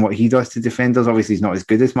Boyle and what he does to defenders. Obviously, he's not as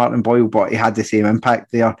good as Martin Boyle, but he had the same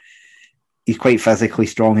impact there. he's quite physically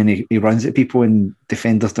strong, and he runs at people, and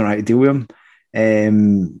defenders don't know how to deal with him.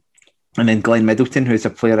 And then Glenn Middleton, who's a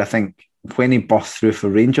player, I think, when he busts through for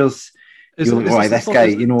Rangers, you look like this guy,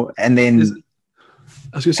 you know. And then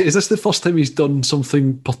I was going to say, is this the first time he's done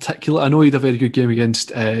something particular? I know he had a very good game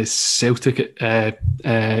against Celtic at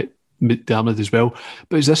Dermot as well,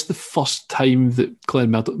 but is this the first time that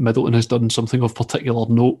Glenn Middleton has done something of particular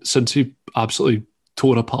note since he absolutely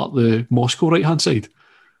tore apart the Moscow right-hand side?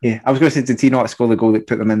 Yeah, I was going to say, did he not score the goal that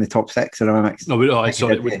put them in the top six? Or am I mixed? No, I saw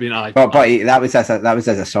it would have been aye. But that was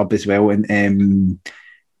as a sub as well, and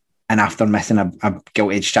after missing a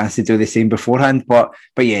gilt-edged chance to do the same beforehand. But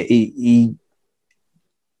yeah, he's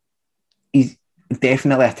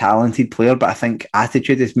definitely a talented player, but I think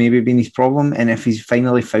attitude has maybe been his problem. And if he's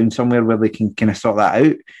finally found somewhere where they can kind of sort that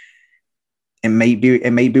out, it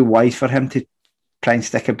might be wise for him to try and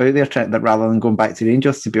stick about there rather than going back to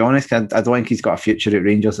Rangers, to be honest. I don't think he's got a future at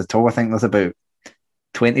Rangers at all. I think there's about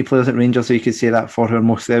 20 players at Rangers, so you could say that for who are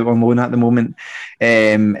mostly out on loan at the moment.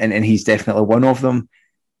 And he's definitely one of them.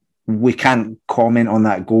 We can't comment on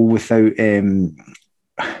that goal without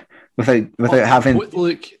having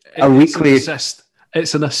a weekly assist.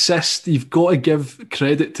 It's an assist. You've got to give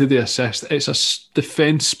credit to the assist. It's a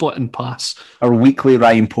defence splitting pass. Our weekly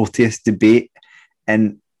Ryan Porteous debate,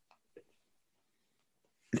 and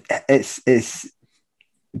it's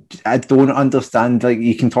I don't understand. Like,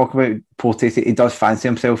 you can talk about Porteous, he does fancy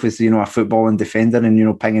himself as, you know, a footballing defender and, you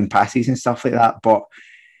know, pinging passes and stuff like that, but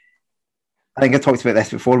I think I talked about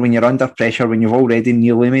this before. When you're under pressure, when you've already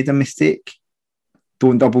nearly made a mistake,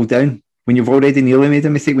 don't double down. When you've already nearly made a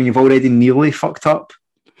mistake, when you've already nearly fucked up,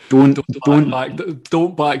 don't back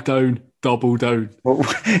down. Double down. Well,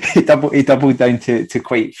 he doubled down to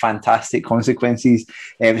quite fantastic consequences.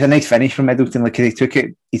 It was a nice finish from Middleton. Like, he took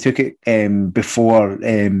it before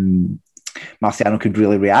Marciano could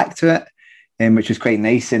really react to it, which was quite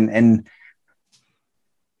nice. And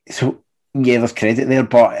so, yeah, there's credit there,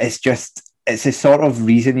 but it's a sort of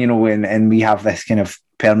reason, you know, and we have this kind of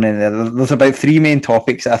permanent. There's about three main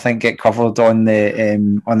topics that I think get covered on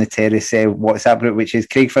the Terrace WhatsApp group, which is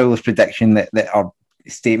Craig Fowler's prediction that our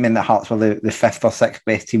statement that Hearts were the fifth or sixth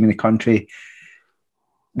best team in the country,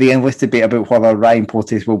 the endless debate about whether Ryan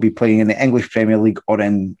Porteous will be playing in the English Premier League or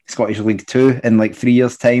in Scottish League 2 in like 3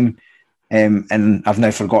 years' time. And I've now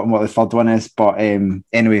forgotten what the third one is, but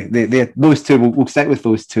anyway, those two, we'll stick with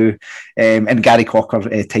those two. And Gary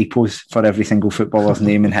Cocker typos for every single footballer's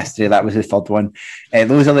name in history. That was the third one.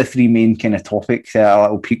 Those are the three main kind of topics. A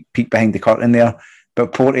little peek behind the curtain there.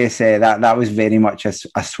 But Porteous, that was very much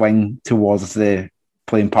a swing towards the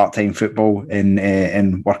playing part-time football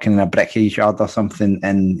and working in a brickyard yard or something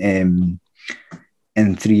in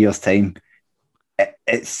 3 years' time.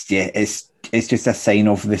 It's just a sign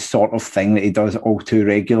of the sort of thing that he does all too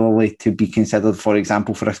regularly to be considered, for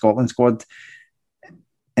example, for a Scotland squad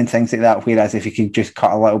and things like that. Whereas if he could just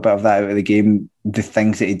cut a little bit of that out of the game, the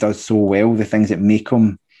things that he does so well, the things that make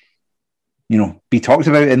him, you know, be talked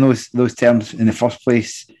about in those terms in the first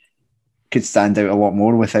place, could stand out a lot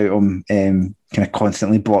more without him kind of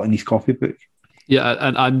constantly blotting his copybook. Yeah,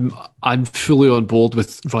 and I'm fully on board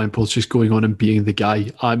with Ryan Porteous going on and being the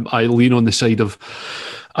guy. I lean on the side of,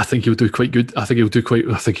 I think he'll do quite good. I think he'll do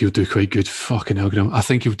quite good. Fucking hell, Graham. I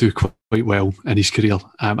think he'll do quite well in his career,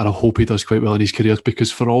 and I hope he does quite well in his career,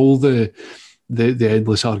 because for all the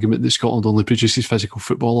endless argument that Scotland only produces physical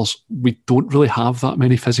footballers, we don't really have that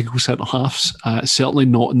many physical centre halves. Certainly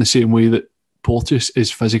not in the same way that Porteous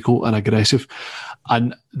is physical and aggressive,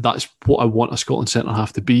 and that's what I want a Scotland centre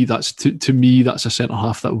half to be. That's to me, that's a centre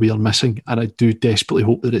half that we are missing, and I do desperately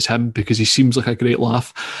hope that it's him, because he seems like a great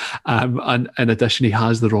laugh, and in addition, he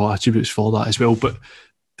has the raw attributes for that as well. But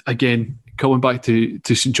again, coming back to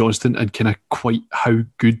St Johnstone and kind of quite how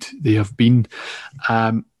good they have been,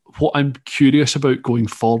 what I'm curious about going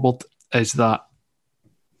forward is that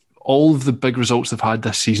all of the big results they've had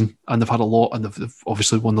this season, and they've had a lot, and they've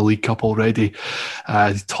obviously won the League Cup already.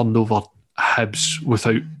 They turned over Hibs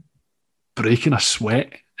without breaking a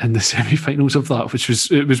sweat in the semi-finals of that,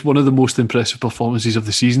 it was one of the most impressive performances of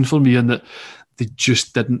the season for me, in that they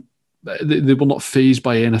just didn't, they were not fazed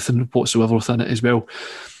by anything whatsoever within it as well.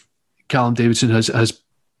 Callum Davidson has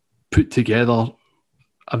put together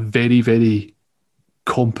a very, very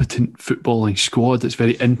competent footballing squad. It's a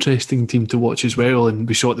very interesting team to watch as well, and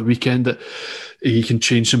we saw at the weekend that he can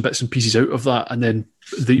change some bits and pieces out of that, and then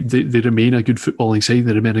they remain a good footballing side.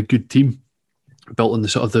 They remain a good team built on the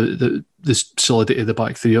sort of the solidity of the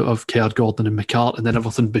back three of Kerr, Gordon and McCart, and then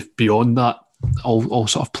everything beyond that all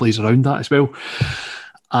sort of plays around that as well.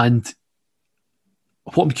 And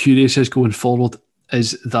what I'm curious is going forward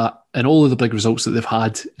is that in all of the big results that they've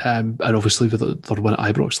had, and obviously with their win at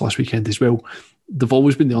Ibrox last weekend as well, they've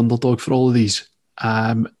always been the underdog for all of these.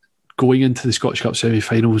 Going into the Scottish Cup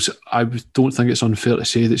semi-finals, I don't think it's unfair to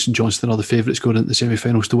say that St Johnstone are the favourites going into the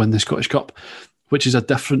semi-finals to win the Scottish Cup, which is a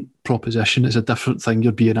different proposition. It's a different thing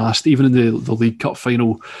you're being asked. Even in the League Cup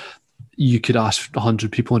final, you could ask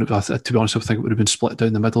 100 people, and to be honest, I think it would have been split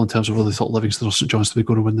down the middle in terms of whether they thought Livingston or St Johnstone were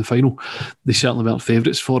going to win the final. They certainly weren't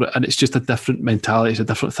favourites for it, and it's just a different mentality. It's a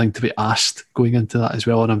different thing to be asked going into that as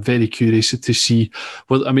well, and I'm very curious to see.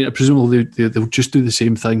 Well, I mean, presumably they'll just do the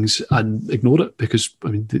same things and ignore it, because I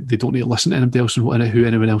mean they don't need to listen to anybody else and who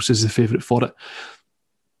anyone else is the favourite for it.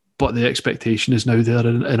 But the expectation is now there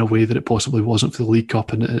in a way that it possibly wasn't for the League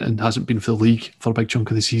Cup and hasn't been for the league for a big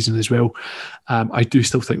chunk of the season as well. I do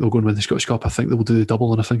still think they'll go and win the Scottish Cup. I think they will do the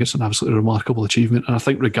double, and I think it's an absolutely remarkable achievement. And I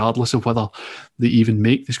think regardless of whether they even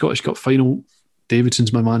make the Scottish Cup final,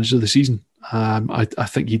 Davidson's my manager of the season. I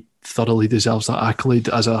think he thoroughly deserves that accolade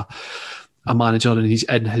as a manager, and he's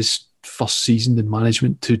in his first season in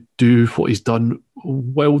management to do what he's done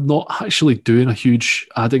while not actually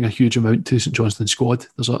adding a huge amount to St Johnstone's squad.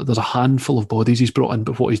 There's a handful of bodies he's brought in,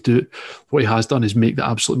 but what he has done is make the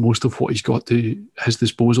absolute most of what he's got to his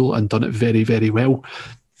disposal and done it very, very well.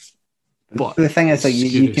 But the thing is, like,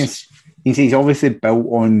 you can see he's obviously built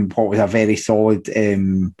on what was a very solid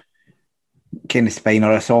kind of spine,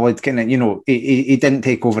 or a solid kind of, he didn't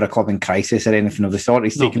take over a club in crisis or anything of the sort.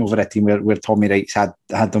 He's taken over a team where Tommy Wright's had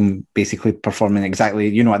them basically performing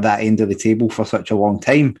exactly, at that end of the table for such a long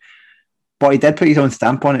time. But he did put his own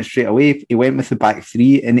stamp on it straight away. He went with the back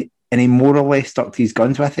three, and he more or less stuck to his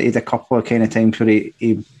guns with it. He had a couple of kind of times where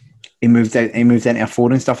he moved out, he moved into a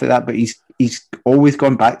four and stuff like that, but he's always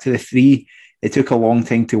gone back to the three. It took a long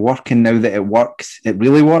time to work, and now that it works, it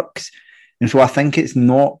really works. And so I think it's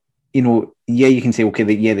not, you can say, okay,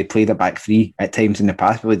 they played a back three at times in the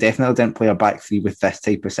past, but they definitely didn't play a back three with this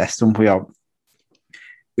type of system where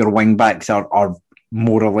your wing backs are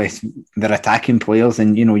more or less, they're attacking players,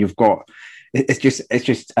 and you've got, it's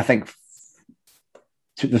just I think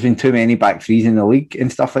there's been too many back threes in the league and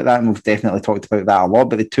stuff like that, and we've definitely talked about that a lot.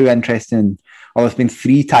 But there's been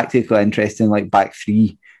three tactically interesting like back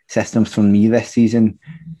three systems for me this season,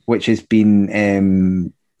 which has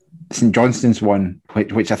been St Johnstone's one,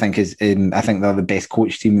 which I think is I think they're the best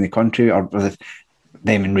coach team in the country, or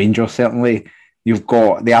them and Rangers certainly. You've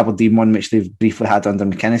got the Aberdeen one, which they've briefly had under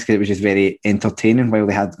McInnes, because it was just very entertaining while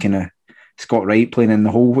they had kind of Scott Wright playing in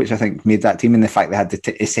the hole, which I think made that team, and the fact they had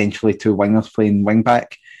essentially two wingers playing wing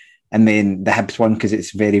back. And then the Hibs one, because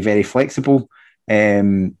it's very, very flexible.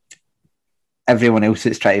 Everyone else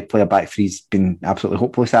that's tried to play a back three's been absolutely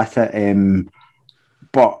hopeless at it.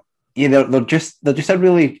 But yeah, they're just a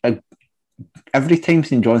really every time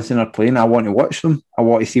St Johnstone are playing, I want to watch them. I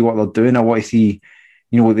want to see what they're doing. I want to see,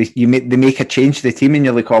 they make a change to the team, and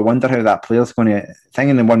you're like, oh, I wonder how that player's going to thing.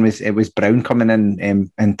 And the one was Brown coming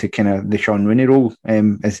in into kind of the Sean Rooney role,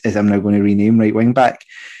 as I'm now going to rename, right wing back,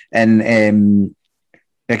 and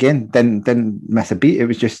again didn't miss a beat. It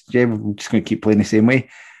was just, we're just going to keep playing the same way.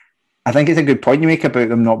 I think it's a good point you make about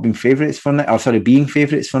them not being favourites being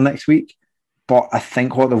favourites for next week. But I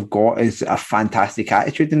think what they've got is a fantastic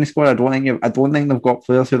attitude in the squad. I don't think they've got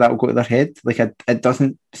players who that will go to their head. Like, it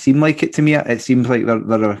doesn't seem like it to me. It seems like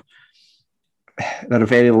they're a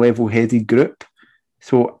very level-headed group.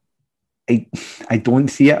 So I don't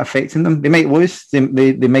see it affecting them. They might lose. They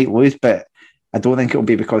might lose, but I don't think it'll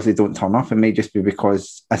be because they don't turn up. It might just be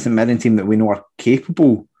because a St Mirren team that we know are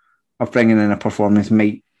capable of bringing in a performance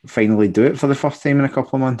might finally do it for the first time in a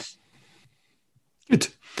couple of months. Good.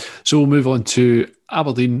 So we'll move on to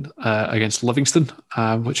Aberdeen against Livingston,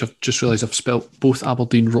 which I've just realised I've spelt both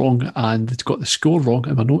Aberdeen wrong, and it's got the score wrong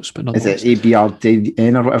in my notes. But is it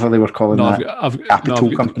ABRDN or whatever they were calling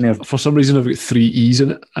that? Company. For some reason, I've got 3 E's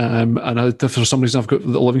in it, and for some reason, I've got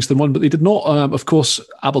the Livingston one, but they did not. Of course,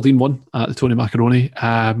 Aberdeen won at the Tony Macaroni,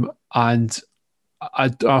 and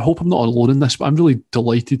I hope I'm not alone in this, but I'm really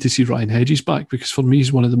delighted to see Ryan Hedges back, because for me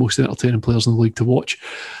he's one of the most entertaining players in the league to watch.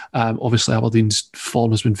 Obviously Aberdeen's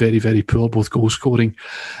form has been very, very poor, both goal scoring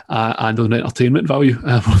and on entertainment value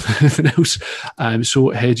more than anything else.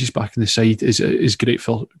 So Hedges back in the side is great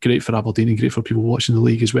for Aberdeen and great for people watching the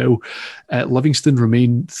league as well. Livingston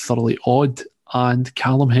remain thoroughly odd, and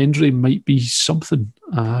Callum Hendry might be something.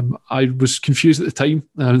 I was confused at the time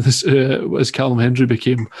as Callum Hendry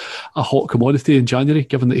became a hot commodity in January,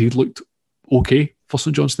 given that he looked okay for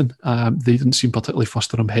St Johnstone. They didn't seem particularly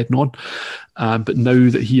fussed on him heading on. But now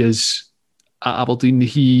that he is at Aberdeen,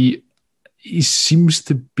 he seems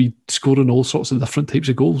to be scoring all sorts of different types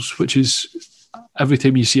of goals, which is every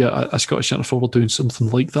time you see a Scottish centre forward doing something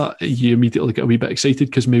like that, you immediately get a wee bit excited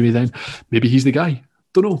because maybe he's the guy.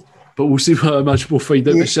 Don't know, but we'll see. I imagine we'll find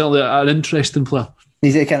out. He's certainly an interesting player.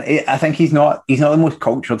 I think he's not the most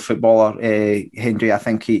cultured footballer, Hendry. I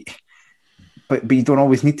think but you don't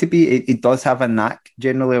always need to be. He does have a knack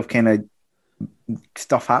generally of kind of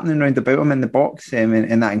stuff happening round about him in the box,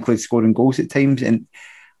 and that includes scoring goals at times. And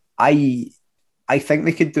I think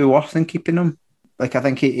they could do worse than keeping him. Like, I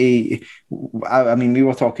think I mean, we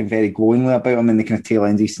were talking very glowingly about him in the kind of tail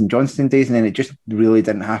end Easton Johnston days, and then it just really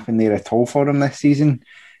didn't happen there at all for him this season.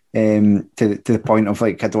 To the point of,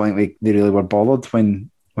 like, I don't think they really were bothered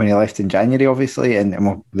when he left in January, obviously, and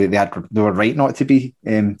they were right not to be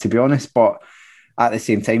honest. But at the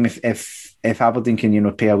same time, if Aberdeen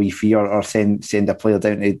can pay a wee fee or send a player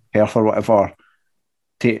down to Perth or whatever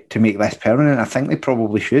to make this permanent, I think they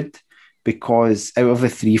probably should. Because out of the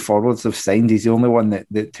 3 forwards they've signed, he's the only one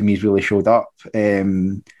that to me has really showed up.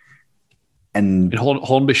 And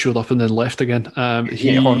Hornby showed up and then left again.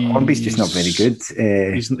 Hornby's just not very good.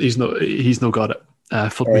 He's not got it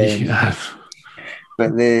for me.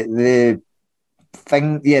 But the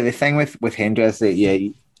thing with Hendry is that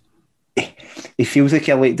he feels like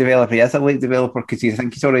a late developer. He is a late developer because I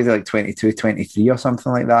think he's already like 22, 23 or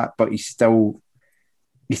something like that. But he still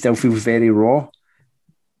feels very raw.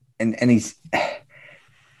 And he's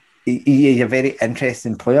a very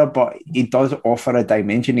interesting player, but he does offer a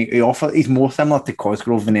dimension. He's more similar to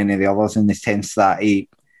Cosgrove than any of the others in the sense that he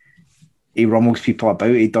rummels people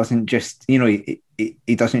about. He doesn't just, he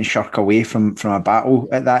doesn't shirk away from a battle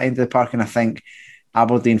at that end of the park. And I think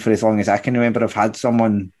Aberdeen, for as long as I can remember, have had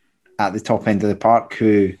someone at the top end of the park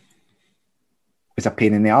who was a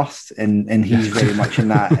pain in the arse, and he's very much in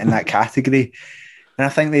that category. And I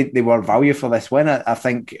think they were value for this win. I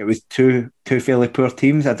think it was two fairly poor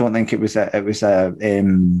teams. I don't think it was a. It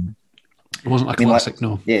wasn't a classic,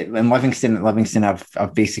 no. Yeah, and Livingston have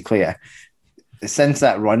basically since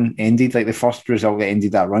that run ended, like the first result that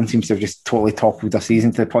ended that run seems to have just totally toppled their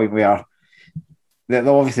season to the point where they'll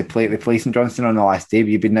obviously play St Johnstone on the last day.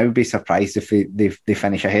 But you'd now be surprised if they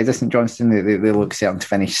finish ahead of St Johnstone. They look certain to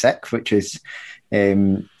finish 6th, which is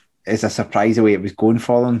a surprise the way it was going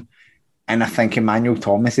for them. And I think Emmanuel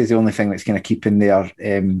Thomas is the only thing that's kind of keeping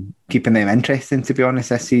them interesting, to be honest,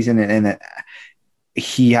 this season. And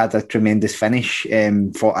he had a tremendous finish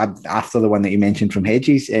after the one that you mentioned from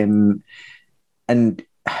Hedges. And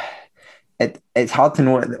it's hard to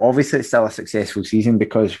know. Obviously, it's still a successful season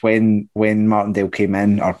because when Martindale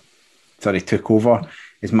took over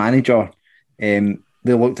as manager,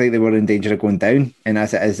 they looked like they were in danger of going down. And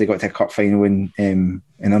as it is, they got to a cup final and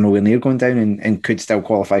they're nowhere near going down and could still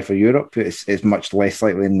qualify for Europe. It's much less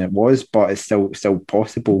likely than it was, but it's still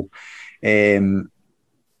possible. So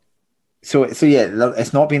yeah,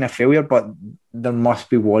 it's not been a failure, but there must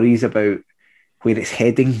be worries about where it's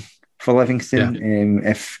heading for Livingston.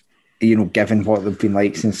 If given what they've been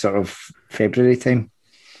like since sort of February time.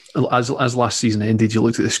 As last season ended, you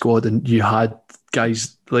looked at the squad and you had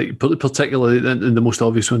guys like, particularly, and the most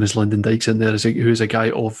obvious one is Lyndon Dykes in there,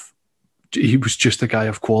 he was just a guy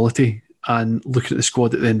of quality. And looking at the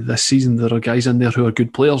squad at the end of this season, there are guys in there who are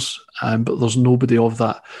good players, but there's nobody of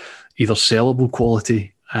that either sellable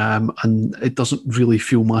quality, and it doesn't really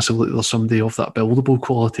feel massively like there's somebody of that buildable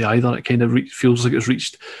quality either. It kind of feels like it's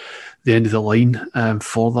reached the end of the line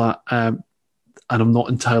for that. And I'm not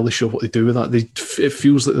entirely sure what they do with that. It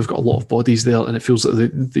feels like they've got a lot of bodies there, and it feels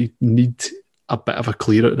like they need a bit of a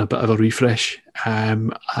clear out and a bit of a refresh.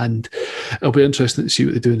 And it'll be interesting to see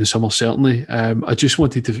what they do in the summer, certainly. I just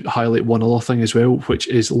wanted to highlight one other thing as well, which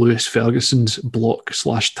is Lewis Ferguson's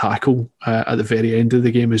block/tackle at the very end of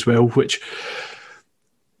the game as well, which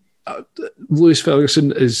Lewis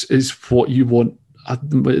Ferguson is what you want.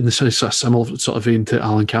 In a similar sort of vein to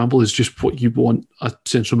Alan Campbell, is just what you want a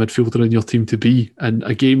central midfielder in your team to be. And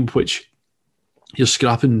a game which you're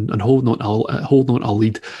scrapping and holding on to a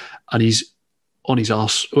lead, and he's on his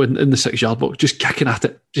arse in the 6-yard box, just kicking at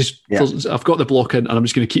it. I've got the block in, and I'm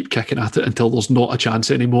just going to keep kicking at it until there's not a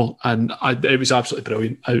chance anymore. And it was absolutely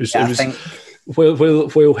brilliant.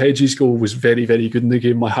 While Hedges' goal was very, very good in the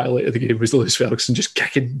game, my highlight of the game was Lewis Ferguson just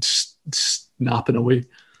kicking, snapping away.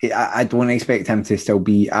 I don't expect him to still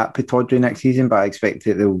be at Pittodrie next season, but I expect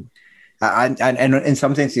that they'll. And in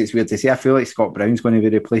some sense, it's weird to say. I feel like Scott Brown's going to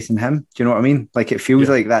be replacing him. Do you know what I mean? Like, it feels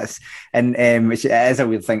like that's, and it is a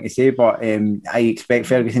weird thing to say, but I expect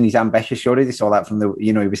Ferguson. He's ambitious. You already saw that from the.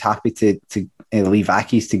 He was happy to leave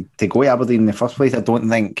Accies to go to Aberdeen in the first place. I don't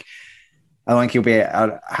think he'll be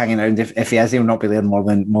hanging around. If he is, he'll not be there more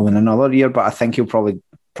than another year. But I think he'll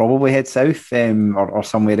probably head south or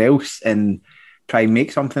somewhere else and try and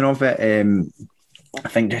make something of it. I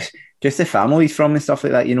think just the family he's from and stuff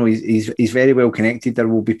like that. You know, he's very well connected. There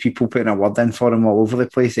will be people putting a word in for him all over the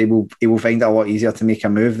place. He will find it a lot easier to make a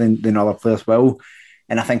move than other players will.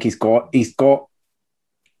 And I think he's got.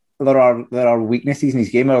 There are weaknesses in his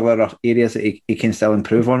game, or there are areas that he can still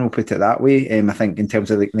improve on. We'll put it that way. I think in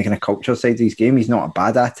terms of the kind of culture side of his game, he's not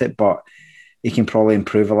bad at it, but he can probably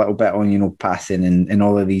improve a little bit on, you know, passing and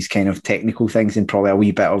all of these kind of technical things, and probably a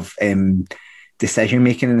wee bit of decision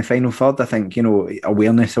making in the final third. I think, you know,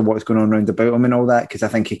 awareness of what's going on around about him and all that, because I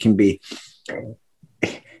think he can be.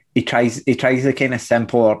 He tries the kind of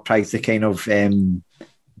simple, or tries the kind of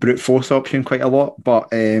brute force option quite a lot, but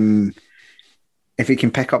if he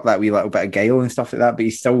can pick up that wee little bit of guile and stuff like that, but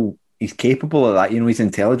he's capable of that. You know, he's an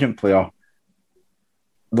intelligent player.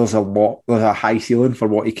 There's a high ceiling for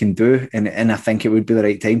what he can do, and I think it would be the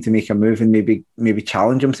right time to make a move and maybe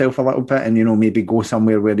challenge himself a little bit, and, you know, maybe go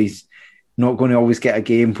somewhere where he's not going to always get a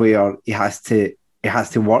game where he has to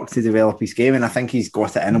work to develop his game, and I think he's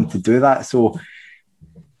got it in him to do that. So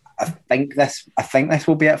I think this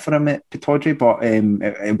will be it for him at Pittodrie, but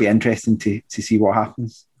it'll be interesting to see what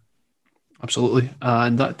happens. Absolutely.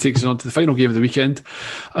 And that takes us on to the final game of the weekend,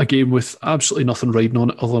 a game with absolutely nothing riding on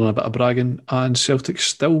it other than a bit of bragging, and Celtic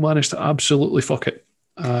still managed to absolutely fuck it.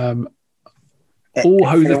 How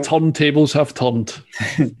the turntables have turned.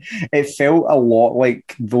 It felt a lot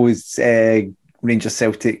like those Rangers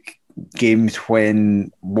Celtic games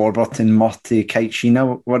when Warburton, Murty, Kite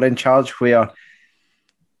Sheena were in charge, where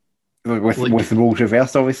with the roles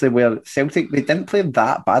reversed, obviously, where Celtic, they didn't play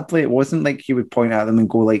that badly. It wasn't like you would point at them and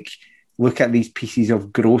go like, look at these pieces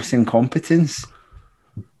of gross incompetence.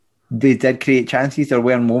 They did create chances. There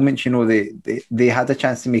were moments, you know, they had a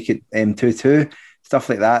chance to make it 2-2, stuff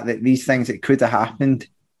like that. That these things that could have happened,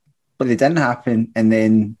 but they didn't happen. And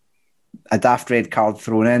then a daft red card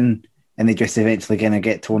thrown in, and they just eventually going to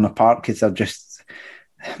get torn apart because they're just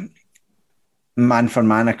man for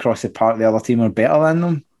man across the park. The other team are better than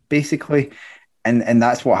them, basically, and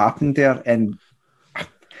that's what happened there. And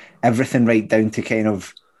everything right down to kind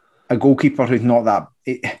of a goalkeeper who's not that.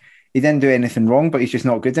 He didn't do anything wrong, but he's just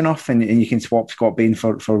not good enough. And you can swap Scott Bain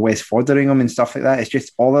for Wes Foderingham and stuff like that. It's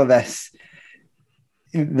just all of this.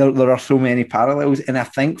 There are so many parallels. And I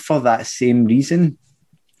think for that same reason,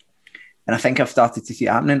 and I think I've started to see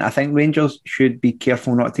it happening, I think Rangers should be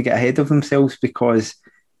careful not to get ahead of themselves, because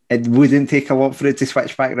it wouldn't take a lot for it to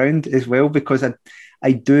switch back round as well, because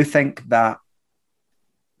I do think that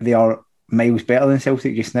they are miles better than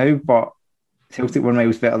Celtic just now, but Celtic were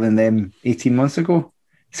miles better than them 18 months ago.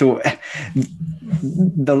 So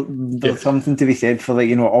there's something to be said for, like,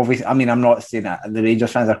 you know, obviously, I mean, I'm not saying that the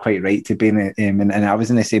Rangers fans are quite right to be in it, and I was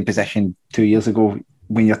in the same position 2 years ago.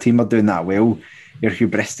 When your team are doing that well, you're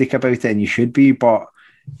hubristic about it, and you should be, but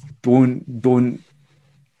don't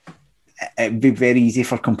it'd be very easy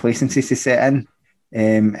for complacency to set in,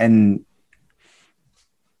 and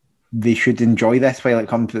they should enjoy this while it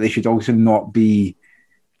comes, but they should also not be.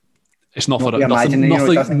 It's not for nothing.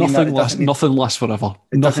 Nothing lasts forever.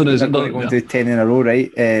 Nothing is going to do 10 in a row,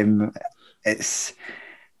 right? It's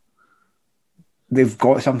they've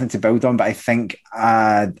got something to build on, but I think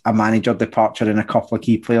a manager departure and a couple of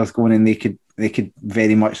key players going in, they could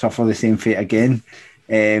very much suffer the same fate again.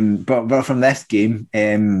 But from this game,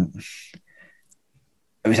 it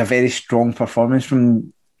was a very strong performance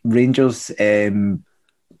from Rangers,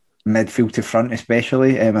 midfield to front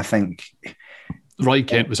especially. I think Ryan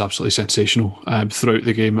Kent was absolutely sensational throughout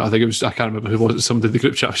the game. I think it was, I can't remember who was it, somebody in the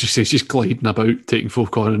group chat was just gliding about, taking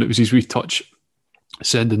folk on, and it was his wee touch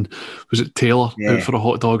sending, was it Taylor out for a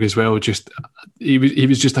hot dog as well? Just he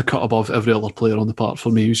was just a cut above every other player on the park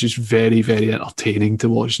for me. He was just very, very entertaining to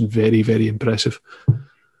watch and very, very impressive.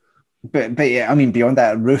 But yeah, I mean, beyond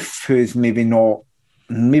that, Roof, who's maybe not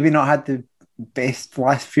had the best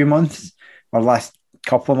last few months, or last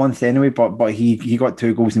couple of months anyway, but he got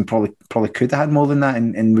 2 goals and probably could have had more than that,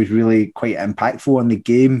 and was really quite impactful in the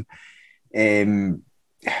game.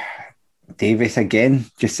 Davis again,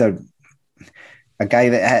 just a guy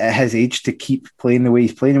that at his age to keep playing the way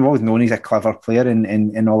he's playing. He's always known he's a clever player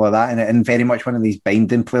and all of that, and very much one of these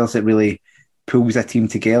binding players that really pulls a team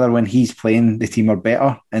together. When he's playing, the team are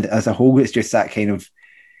better, and as a whole, it's just that kind of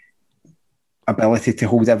ability to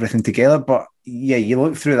hold everything together. But yeah, you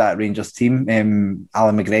look through that Rangers team,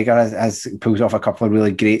 Alan McGregor has pulls off a couple of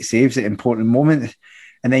really great saves at important moments,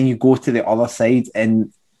 and then you go to the other side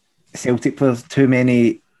and Celtic players, too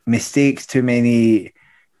many mistakes, too many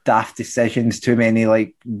daft decisions, too many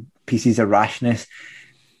like pieces of rashness.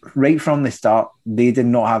 Right from the start, they did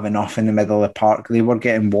not have enough in the middle of the park. They were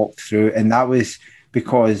getting walked through, and that was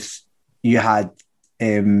because you had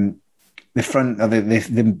the front of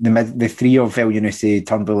the three of say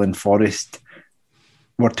Turnbull and Forrest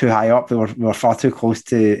were too high up. They were far too close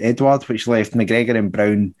to Edouard, which left McGregor and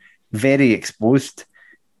Brown very exposed,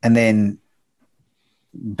 and then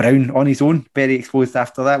Brown on his own very exposed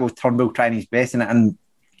after that, with Turnbull trying his best. And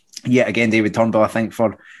yet again, David Turnbull, I think,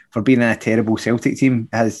 for being in a terrible Celtic team,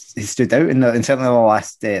 has stood out in certainly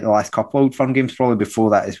the last couple of Old Firm games, probably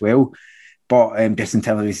before that as well. But just in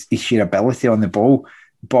terms of his sheer ability on the ball.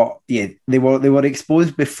 But yeah, they were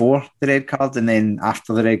exposed before the red card, and then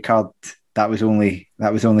after the red card, that was only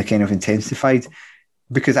kind of intensified,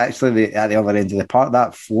 because actually at the other end of the park,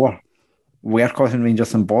 that four were causing Rangers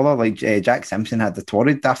some bother. Like Jack Simpson had the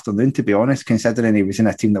torrid afternoon, to be honest, considering he was in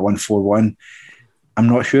a team that won 4-1. I'm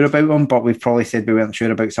not sure about him, but we've probably said we weren't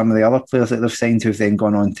sure about some of the other players that they've signed who've then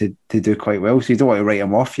gone on to do quite well. So you don't want to write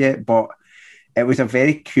him off yet, but it was a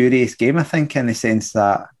very curious game, I think, in the sense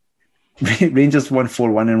that Rangers won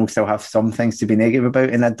 4-1 and will still have some things to be negative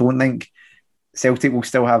about, and I don't think Celtic will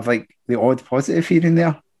still have like the odd positive here and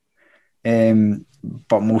there,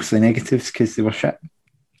 but mostly negatives because they were shit.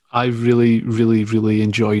 I really, really, really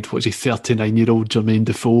enjoyed, 39-year-old Jermaine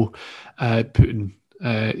Defoe putting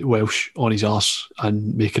Welsh on his arse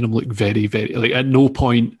and making him look very, very, like, at no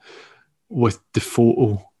point with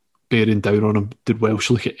Defoe bearing down on him did Welsh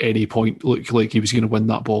look at any point look like he was going to win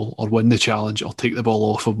that ball or win the challenge or take the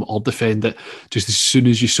ball off him or defend it. Just as soon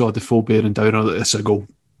as you saw Defoe bearing down on it, it's a goal.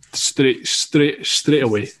 Straight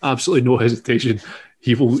away. Absolutely no hesitation.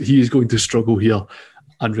 He is going to struggle here,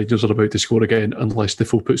 and Rangers are about to score again unless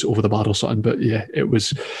Defoe puts it over the bar or something. But yeah, it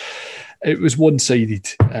was one-sided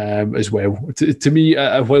as well. To me,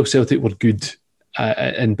 while Celtic were good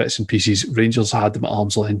in bits and pieces, Rangers had them at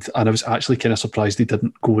arm's length, and I was actually kind of surprised they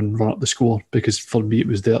didn't go and run up the score, because for me it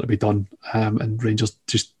was there to be done, and Rangers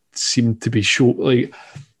just seemed to be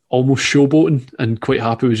almost showboating and quite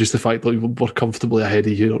happy with just the fact that we're comfortably ahead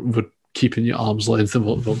of you, we're keeping you at arm's length, and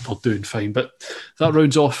we're doing fine. But that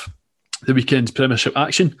rounds off the weekend's Premiership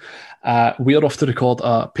action. We are off to record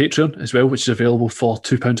a Patreon as well, which is available for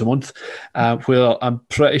 £2 a month, where I'm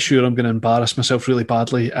pretty sure I'm going to embarrass myself really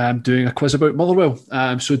badly doing a quiz about Motherwell.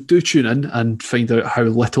 So do tune in and find out how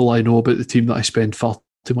little I know about the team that I spend far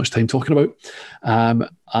too much time talking about.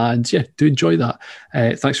 And yeah, do enjoy that.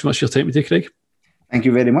 Thanks very much for your time today, Craig. Thank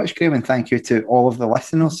you very much, Graham, and thank you to all of the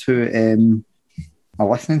listeners who are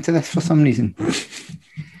listening to this for some reason.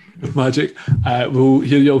 Magic. We'll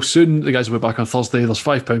hear you all soon. The guys will be back on Thursday. There's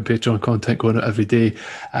 £5 Patreon content going out every day,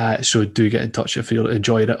 so do get in touch if you're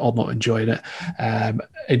enjoying it or not enjoying it.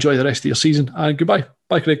 Enjoy the rest of your season, and goodbye.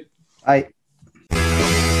 Bye, Craig. Bye.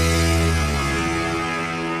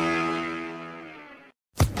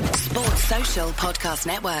 Sports Social Podcast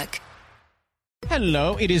Network.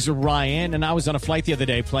 Hello, it is Ryan, and I was on a flight the other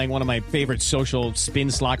day playing one of my favorite social spin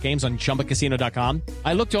slot games on ChumbaCasino.com.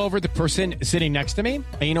 I looked over at the person sitting next to me,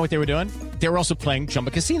 and you know what they were doing? They were also playing Chumba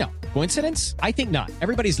Casino. Coincidence? I think not.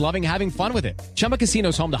 Everybody's loving having fun with it. Chumba Casino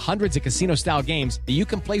is home to hundreds of casino-style games that you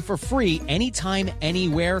can play for free anytime,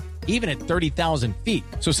 anywhere, even at 30,000 feet.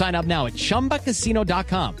 So sign up now at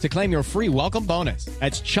ChumbaCasino.com to claim your free welcome bonus.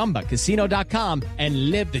 That's ChumbaCasino.com and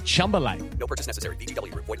live the Chumba life. No purchase necessary.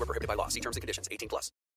 VGW Group. Void where prohibited by law. See terms and conditions. 18+.